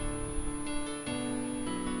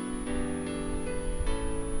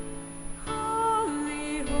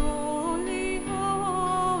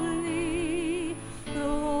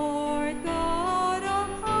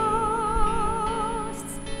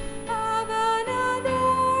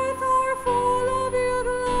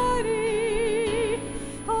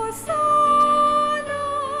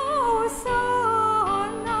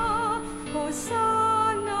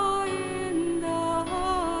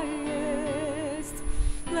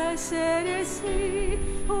 Blessed is he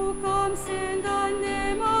who comes in the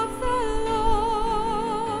name of the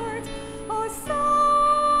Lord.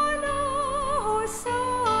 Hosanna,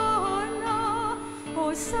 Hosanna,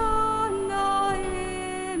 Hosanna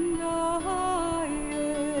in the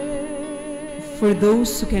highest. For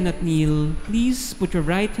those who cannot kneel, please put your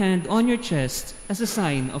right hand on your chest as a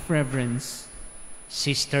sign of reverence.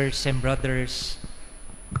 Sisters and brothers,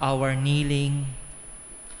 our kneeling,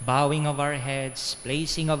 bowing of our heads,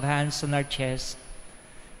 placing of hands on our chest,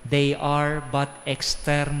 they are but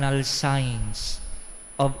external signs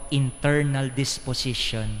of internal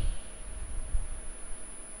disposition.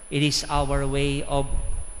 It is our way of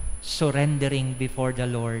surrendering before the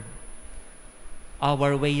Lord,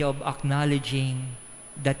 our way of acknowledging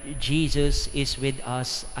that Jesus is with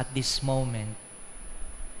us at this moment.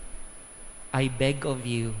 I beg of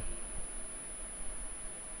you,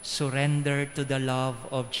 surrender to the love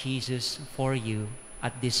of Jesus for you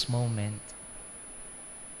at this moment.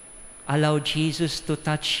 Allow Jesus to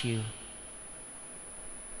touch you,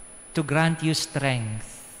 to grant you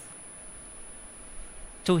strength,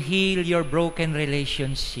 to heal your broken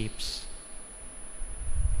relationships,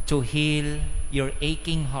 to heal your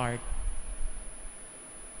aching heart,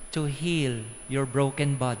 to heal your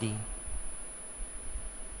broken body.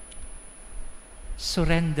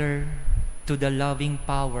 Surrender to the loving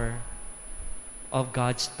power of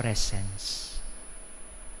God's presence.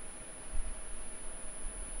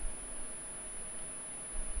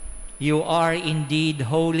 You are indeed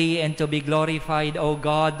holy and to be glorified, O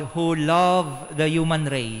God, who love the human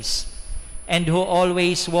race and who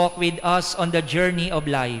always walk with us on the journey of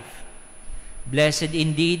life. Blessed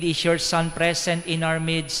indeed is your Son present in our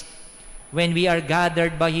midst when we are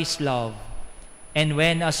gathered by his love. And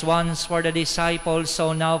when, as once for the disciples,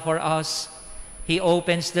 so now for us, he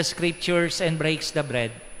opens the scriptures and breaks the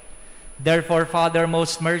bread. Therefore, Father,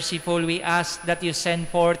 most merciful, we ask that you send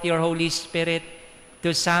forth your Holy Spirit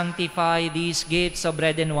to sanctify these gifts of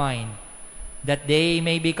bread and wine, that they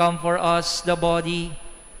may become for us the body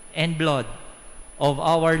and blood of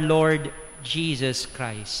our Lord Jesus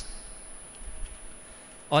Christ.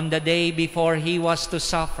 On the day before he was to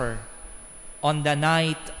suffer, on the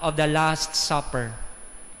night of the Last Supper,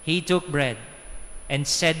 he took bread and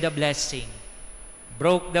said the blessing,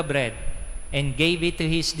 broke the bread, and gave it to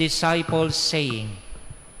his disciples, saying,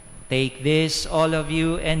 "Take this, all of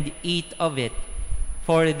you, and eat of it,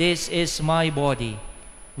 for this is my body,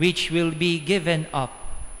 which will be given up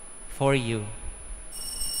for you."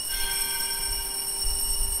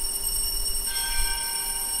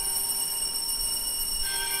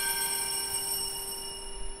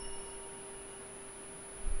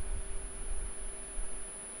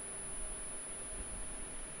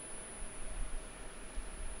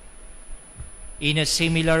 In a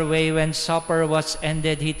similar way, when supper was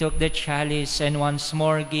ended, he took the chalice, and once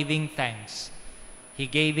more giving thanks, he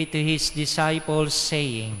gave it to his disciples,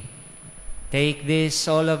 saying, "Take this,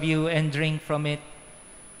 all of you, and drink from it,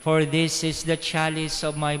 for this is the chalice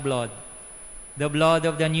of my blood, the blood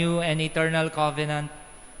of the new and eternal covenant,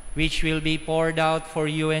 which will be poured out for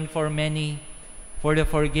you and for many for the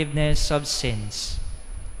forgiveness of sins.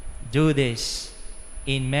 Do this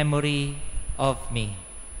in memory of me."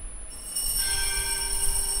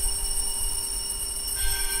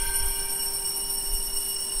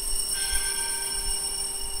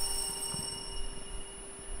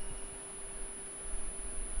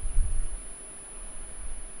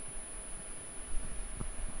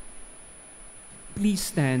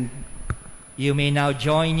 Please stand. You may now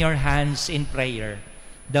join your hands in prayer,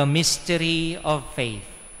 the mystery of faith.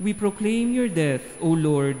 We proclaim your death, O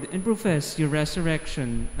Lord, and profess your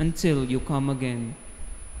resurrection until you come again.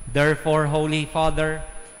 Therefore, Holy Father,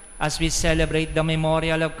 as we celebrate the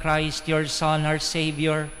memorial of Christ, your Son, our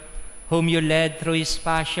Savior, whom you led through his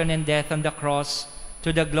passion and death on the cross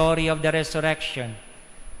to the glory of the resurrection,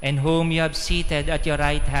 and whom you have seated at your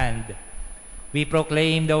right hand, we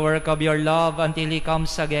proclaim the work of your love until he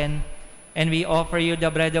comes again, and we offer you the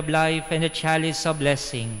bread of life and the chalice of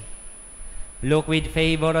blessing. Look with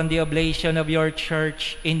favor on the oblation of your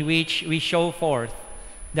church, in which we show forth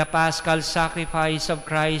the paschal sacrifice of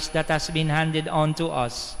Christ that has been handed on to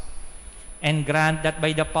us, and grant that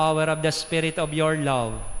by the power of the Spirit of your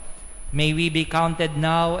love, may we be counted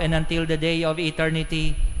now and until the day of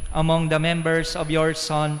eternity among the members of your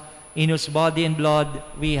Son, in whose body and blood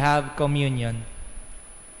we have communion.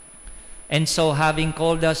 And so, having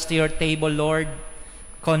called us to your table, Lord,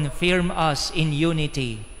 confirm us in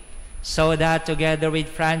unity, so that together with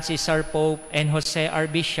Francis our Pope and Jose our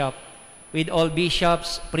Bishop, with all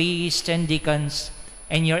bishops, priests, and deacons,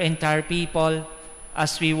 and your entire people,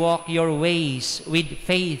 as we walk your ways with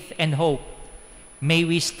faith and hope, may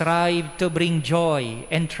we strive to bring joy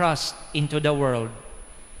and trust into the world.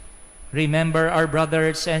 Remember our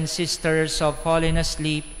brothers and sisters who have fallen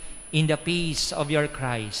asleep in the peace of your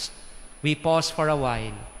Christ. We pause for a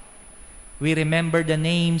while. We remember the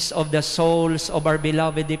names of the souls of our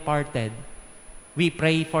beloved departed. We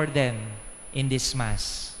pray for them in this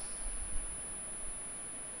Mass.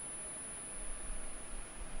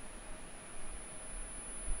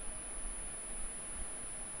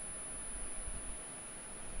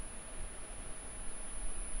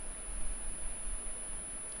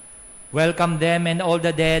 Welcome them and all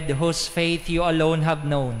the dead whose faith you alone have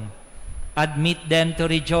known. Admit them to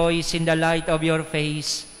rejoice in the light of your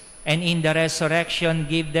face, and in the resurrection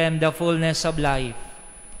give them the fullness of life.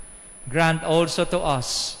 Grant also to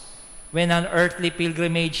us, when an earthly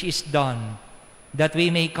pilgrimage is done, that we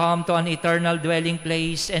may come to an eternal dwelling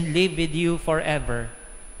place and live with you forever.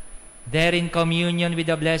 There in communion with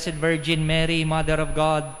the Blessed Virgin Mary, Mother of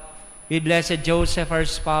God, with Blessed Joseph, her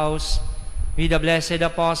spouse, with the blessed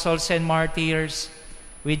apostles and martyrs,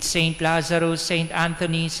 with Saint Lazarus, Saint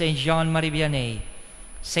Anthony, Saint Jean Marie Vianney,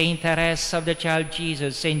 Saint Therese of the Child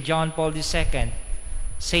Jesus, Saint John Paul II,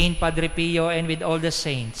 Saint Padre Pio, and with all the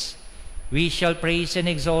saints, we shall praise and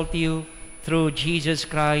exalt you through Jesus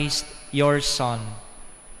Christ, your Son.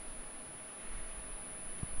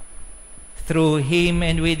 Through him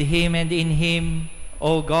and with him and in him,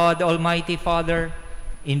 O God, Almighty Father,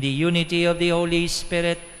 in the unity of the Holy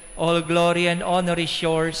Spirit, all glory and honor is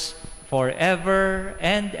yours forever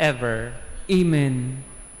and ever. Amen.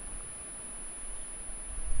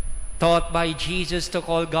 Taught by Jesus to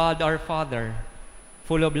call God our Father,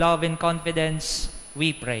 full of love and confidence,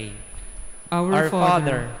 we pray. Our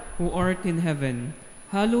Father, who art in heaven,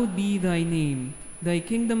 hallowed be thy name. Thy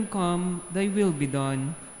kingdom come, thy will be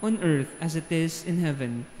done, on earth as it is in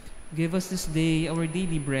heaven. Give us this day our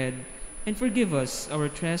daily bread, and forgive us our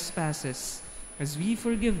trespasses, as we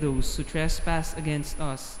forgive those who trespass against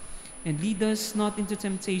us. And lead us not into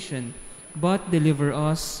temptation, but deliver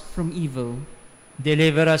us from evil.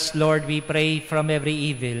 Deliver us, Lord, we pray, from every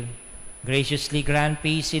evil. Graciously grant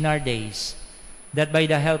peace in our days, that by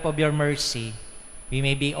the help of your mercy, we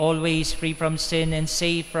may be always free from sin and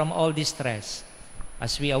safe from all distress,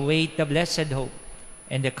 as we await the blessed hope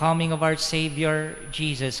and the coming of our Savior,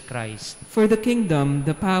 Jesus Christ. For the kingdom,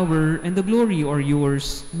 the power, and the glory are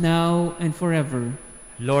yours, now and forever.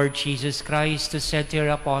 Lord Jesus Christ, who said to your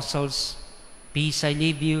apostles, "Peace I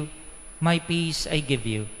leave you, my peace I give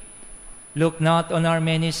you," look not on our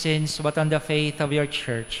many sins, but on the faith of your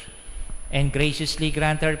church, and graciously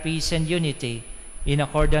grant our peace and unity in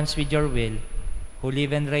accordance with your will, who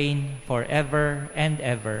live and reign forever and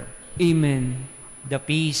ever. Amen. The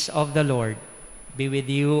peace of the Lord be with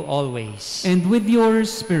you always. And with your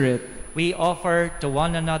spirit. We offer to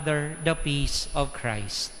one another the peace of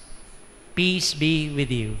Christ. Peace be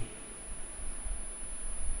with you.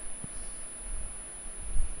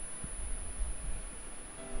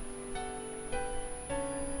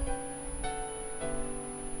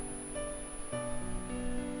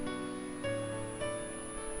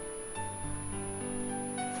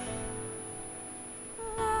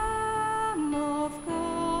 Lamb of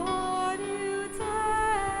God, you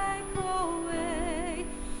take away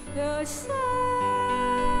the sins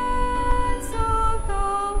of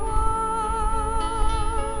the world.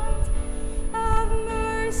 Have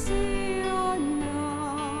mercy on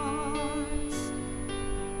us.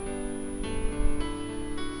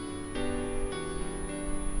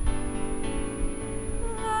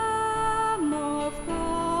 Lamb of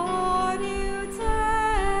God, you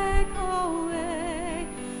take away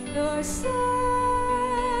the sins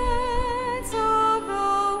of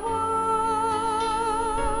the world.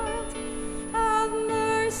 Have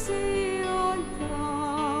mercy on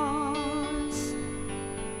us.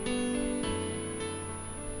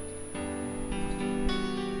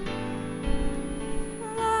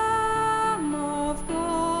 Lamb of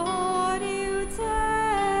God, you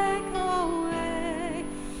take away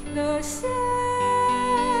the sins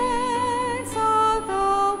of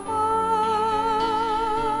the world.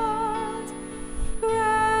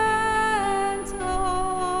 Grant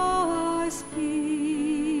us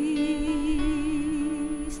peace.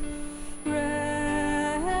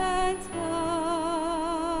 Grant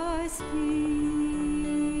us peace.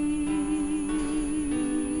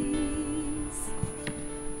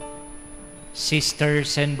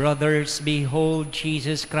 Sisters and brothers, behold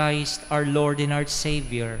Jesus Christ, our Lord and our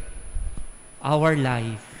Savior, our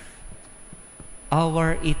life,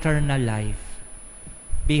 our eternal life.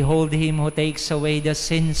 Behold him who takes away the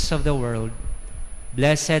sins of the world.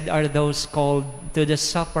 Blessed are those called to the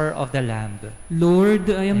supper of the Lamb. Lord,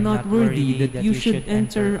 I am I'm not worthy that you should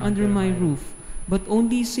enter under my roof, but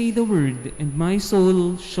only say the word, and my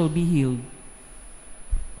soul shall be healed.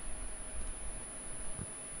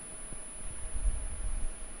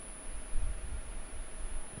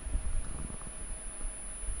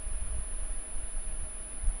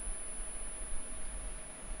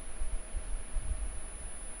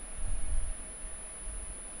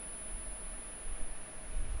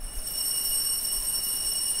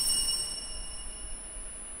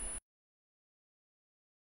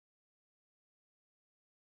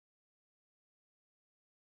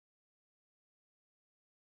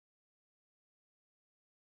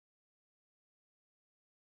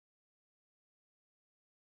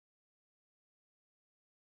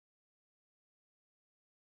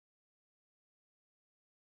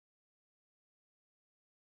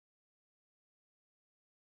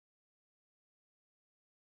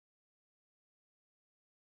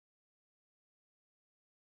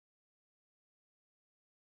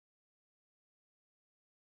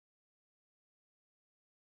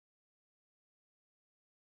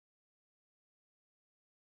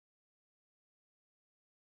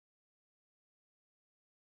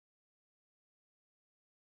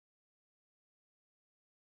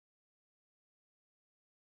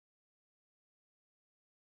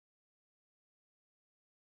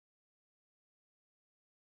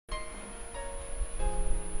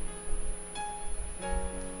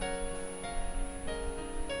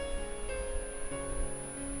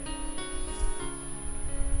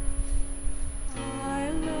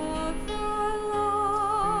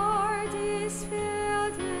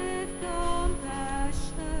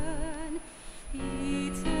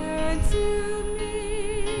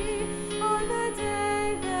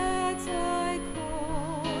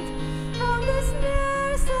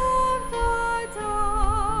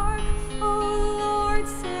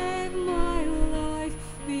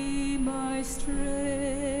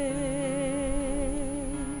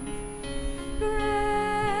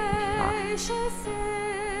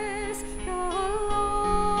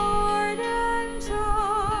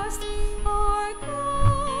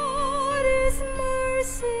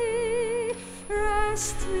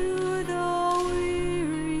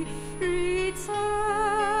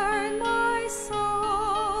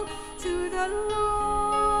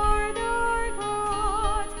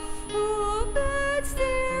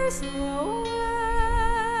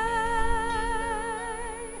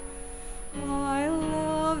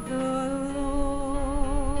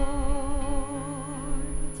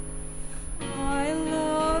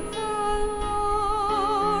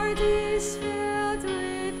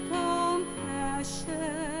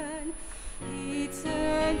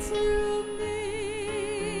 To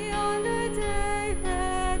me on the day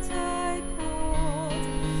that I call.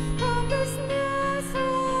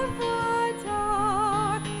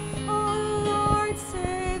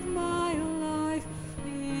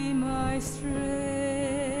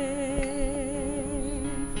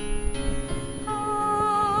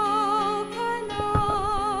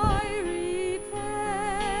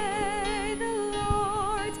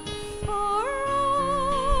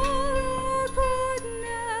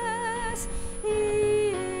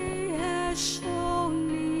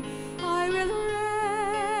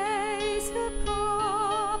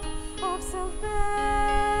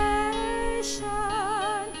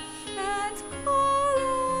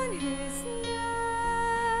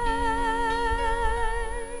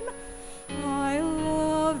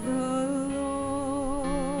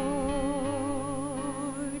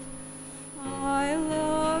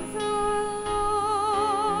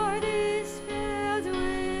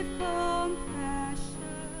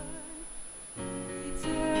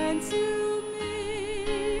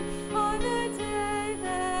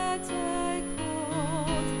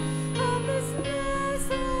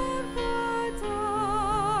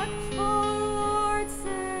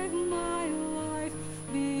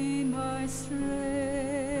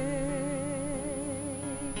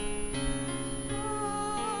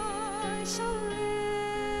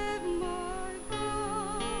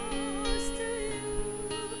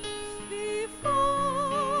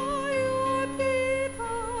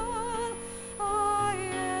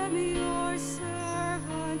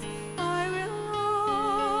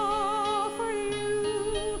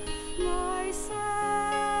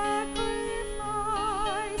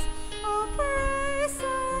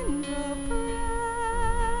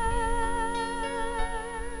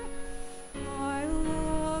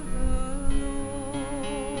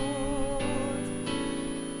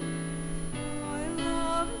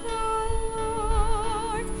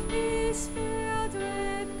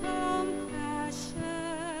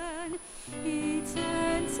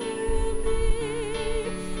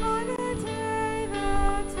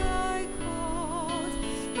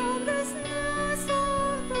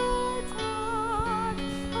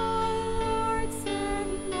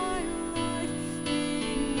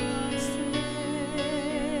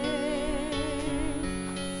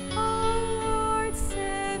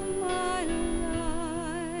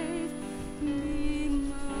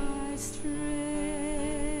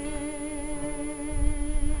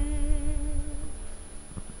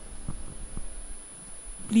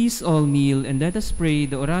 Please all kneel and let us pray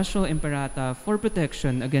the Oratio Imperata for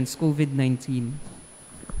protection against COVID-19.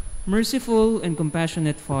 Merciful and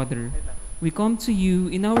compassionate Father, we come to you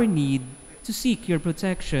in our need to seek your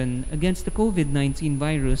protection against the COVID-19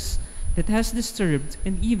 virus that has disturbed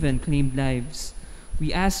and even claimed lives.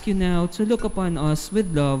 We ask you now to look upon us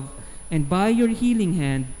with love and by your healing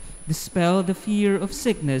hand, dispel the fear of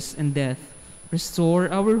sickness and death, restore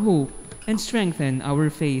our hope, and strengthen our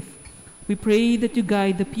faith. We pray that you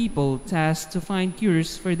guide the people tasked to find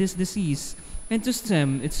cures for this disease and to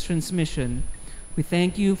stem its transmission. We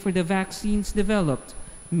thank you for the vaccines developed,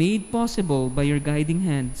 made possible by your guiding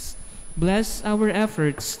hands. Bless our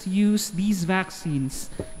efforts to use these vaccines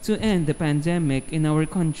to end the pandemic in our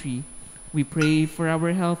country. We pray for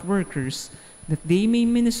our health workers that they may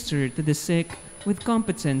minister to the sick with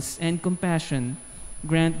competence and compassion.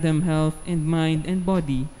 Grant them health in mind and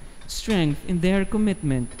body, strength in their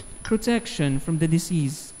commitment, protection from the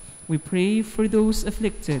disease. We pray for those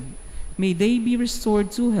afflicted. May they be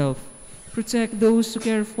restored to health. Protect those who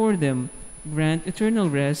care for them. Grant eternal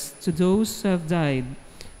rest to those who have died.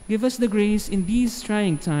 Give us the grace in these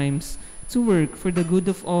trying times to work for the good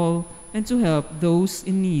of all and to help those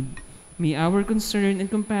in need. May our concern and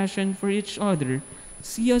compassion for each other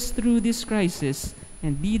see us through this crisis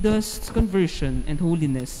and lead us to conversion and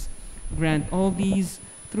holiness. Grant all these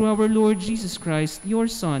through our Lord Jesus Christ, your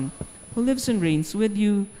Son, who lives and reigns with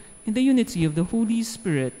you in the unity of the Holy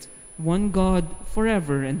Spirit, one God,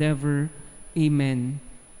 forever and ever. Amen.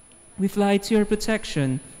 We fly to your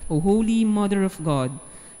protection, O Holy Mother of God.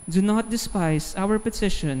 Do not despise our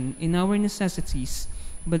petition in our necessities,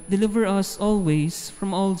 but deliver us always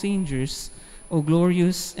from all dangers, O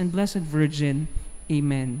glorious and blessed Virgin.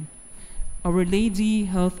 Amen. Our Lady,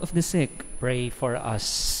 health of the sick, Pray for us.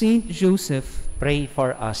 Saint Joseph, Pray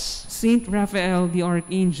for us. Saint Raphael the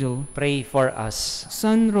Archangel, Pray for us.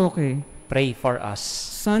 San Roque, Pray for us.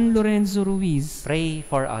 San Lorenzo Ruiz, Pray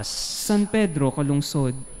for us. San Pedro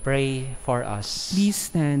Calungsod. Pray for us. Please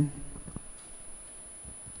stand.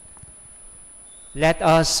 Let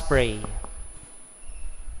us pray.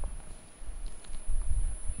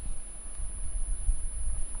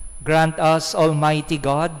 Grant us, Almighty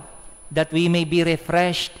God, that we may be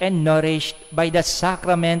refreshed and nourished by the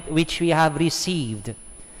sacrament which we have received,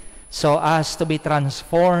 so as to be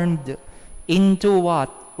transformed into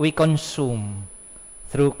what we consume.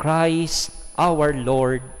 Through Christ our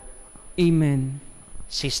Lord. Amen.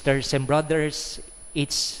 Sisters and brothers,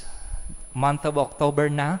 it's month of October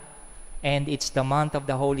na, and it's the month of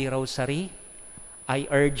the Holy Rosary. I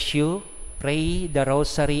urge you, pray the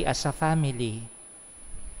Rosary as a family.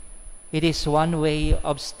 It is one way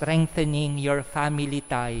of strengthening your family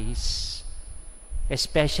ties,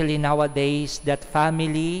 especially nowadays that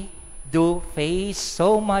family do face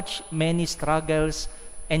so many struggles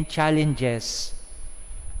and challenges,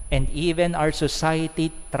 and even our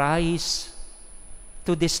society tries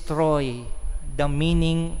to destroy the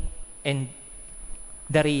meaning and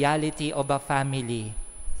the reality of a family.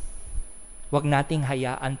 Huwag nating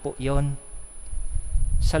hayaan po yon.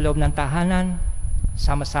 Sa loob ng tahanan,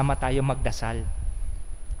 sama-sama tayo magdasal.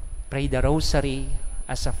 Pray the Rosary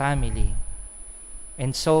as a family.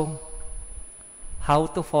 And so, how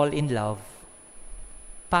to fall in love?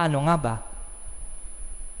 Paano nga ba?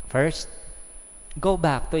 First, go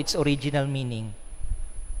back to its original meaning.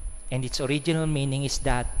 And its original meaning is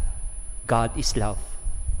that God is love.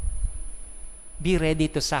 Be ready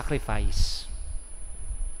to sacrifice.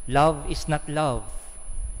 Love is not love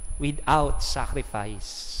without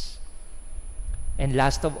sacrifice. And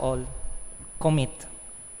last of all, commit.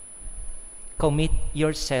 Commit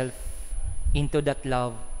yourself into that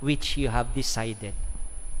love which you have decided.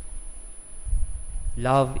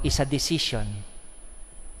 Love is a decision.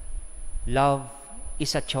 Love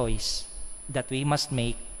is a choice that we must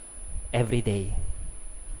make every day.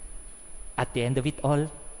 At the end of it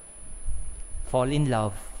all, fall in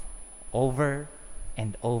love over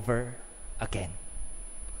and over again.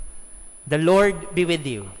 The Lord be with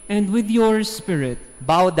you. And with your spirit.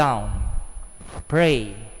 Bow down.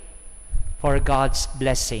 Pray for God's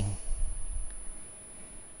blessing.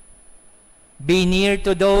 Be near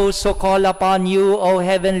to those who call upon you, O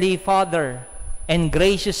Heavenly Father, and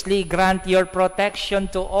graciously grant your protection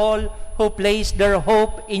to all who place their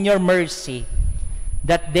hope in your mercy,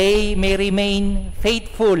 that they may remain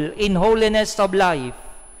faithful in holiness of life,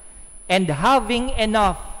 and having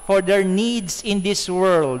enough for their needs in this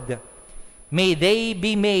world, may they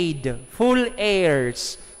be made full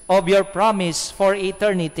heirs of your promise for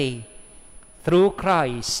eternity, through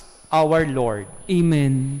Christ our Lord.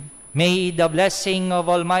 Amen. May the blessing of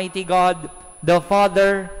Almighty God, the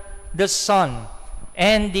Father, the Son,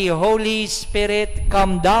 and the Holy Spirit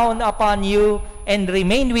come down upon you and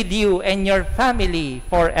remain with you and your family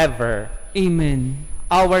forever. Amen.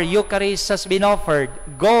 Our Eucharist has been offered.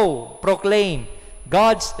 Go, proclaim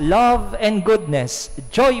God's love and goodness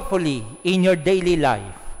joyfully in your daily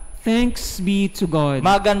life. Thanks be to God.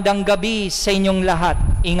 Magandang gabi sa inyong lahat.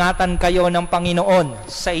 Ingatan kayo ng Panginoon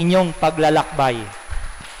sa inyong paglalakbay.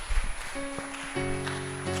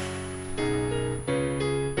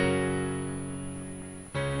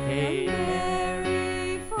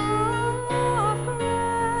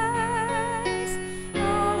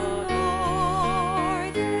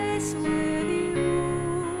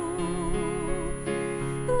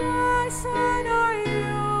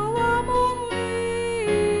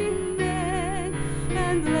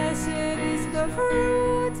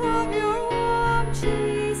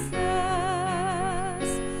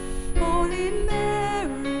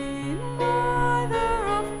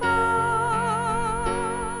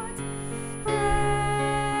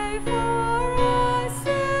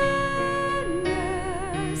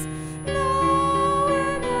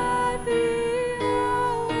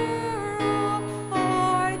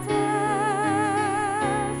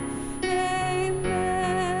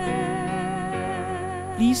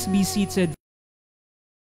 Please be seated.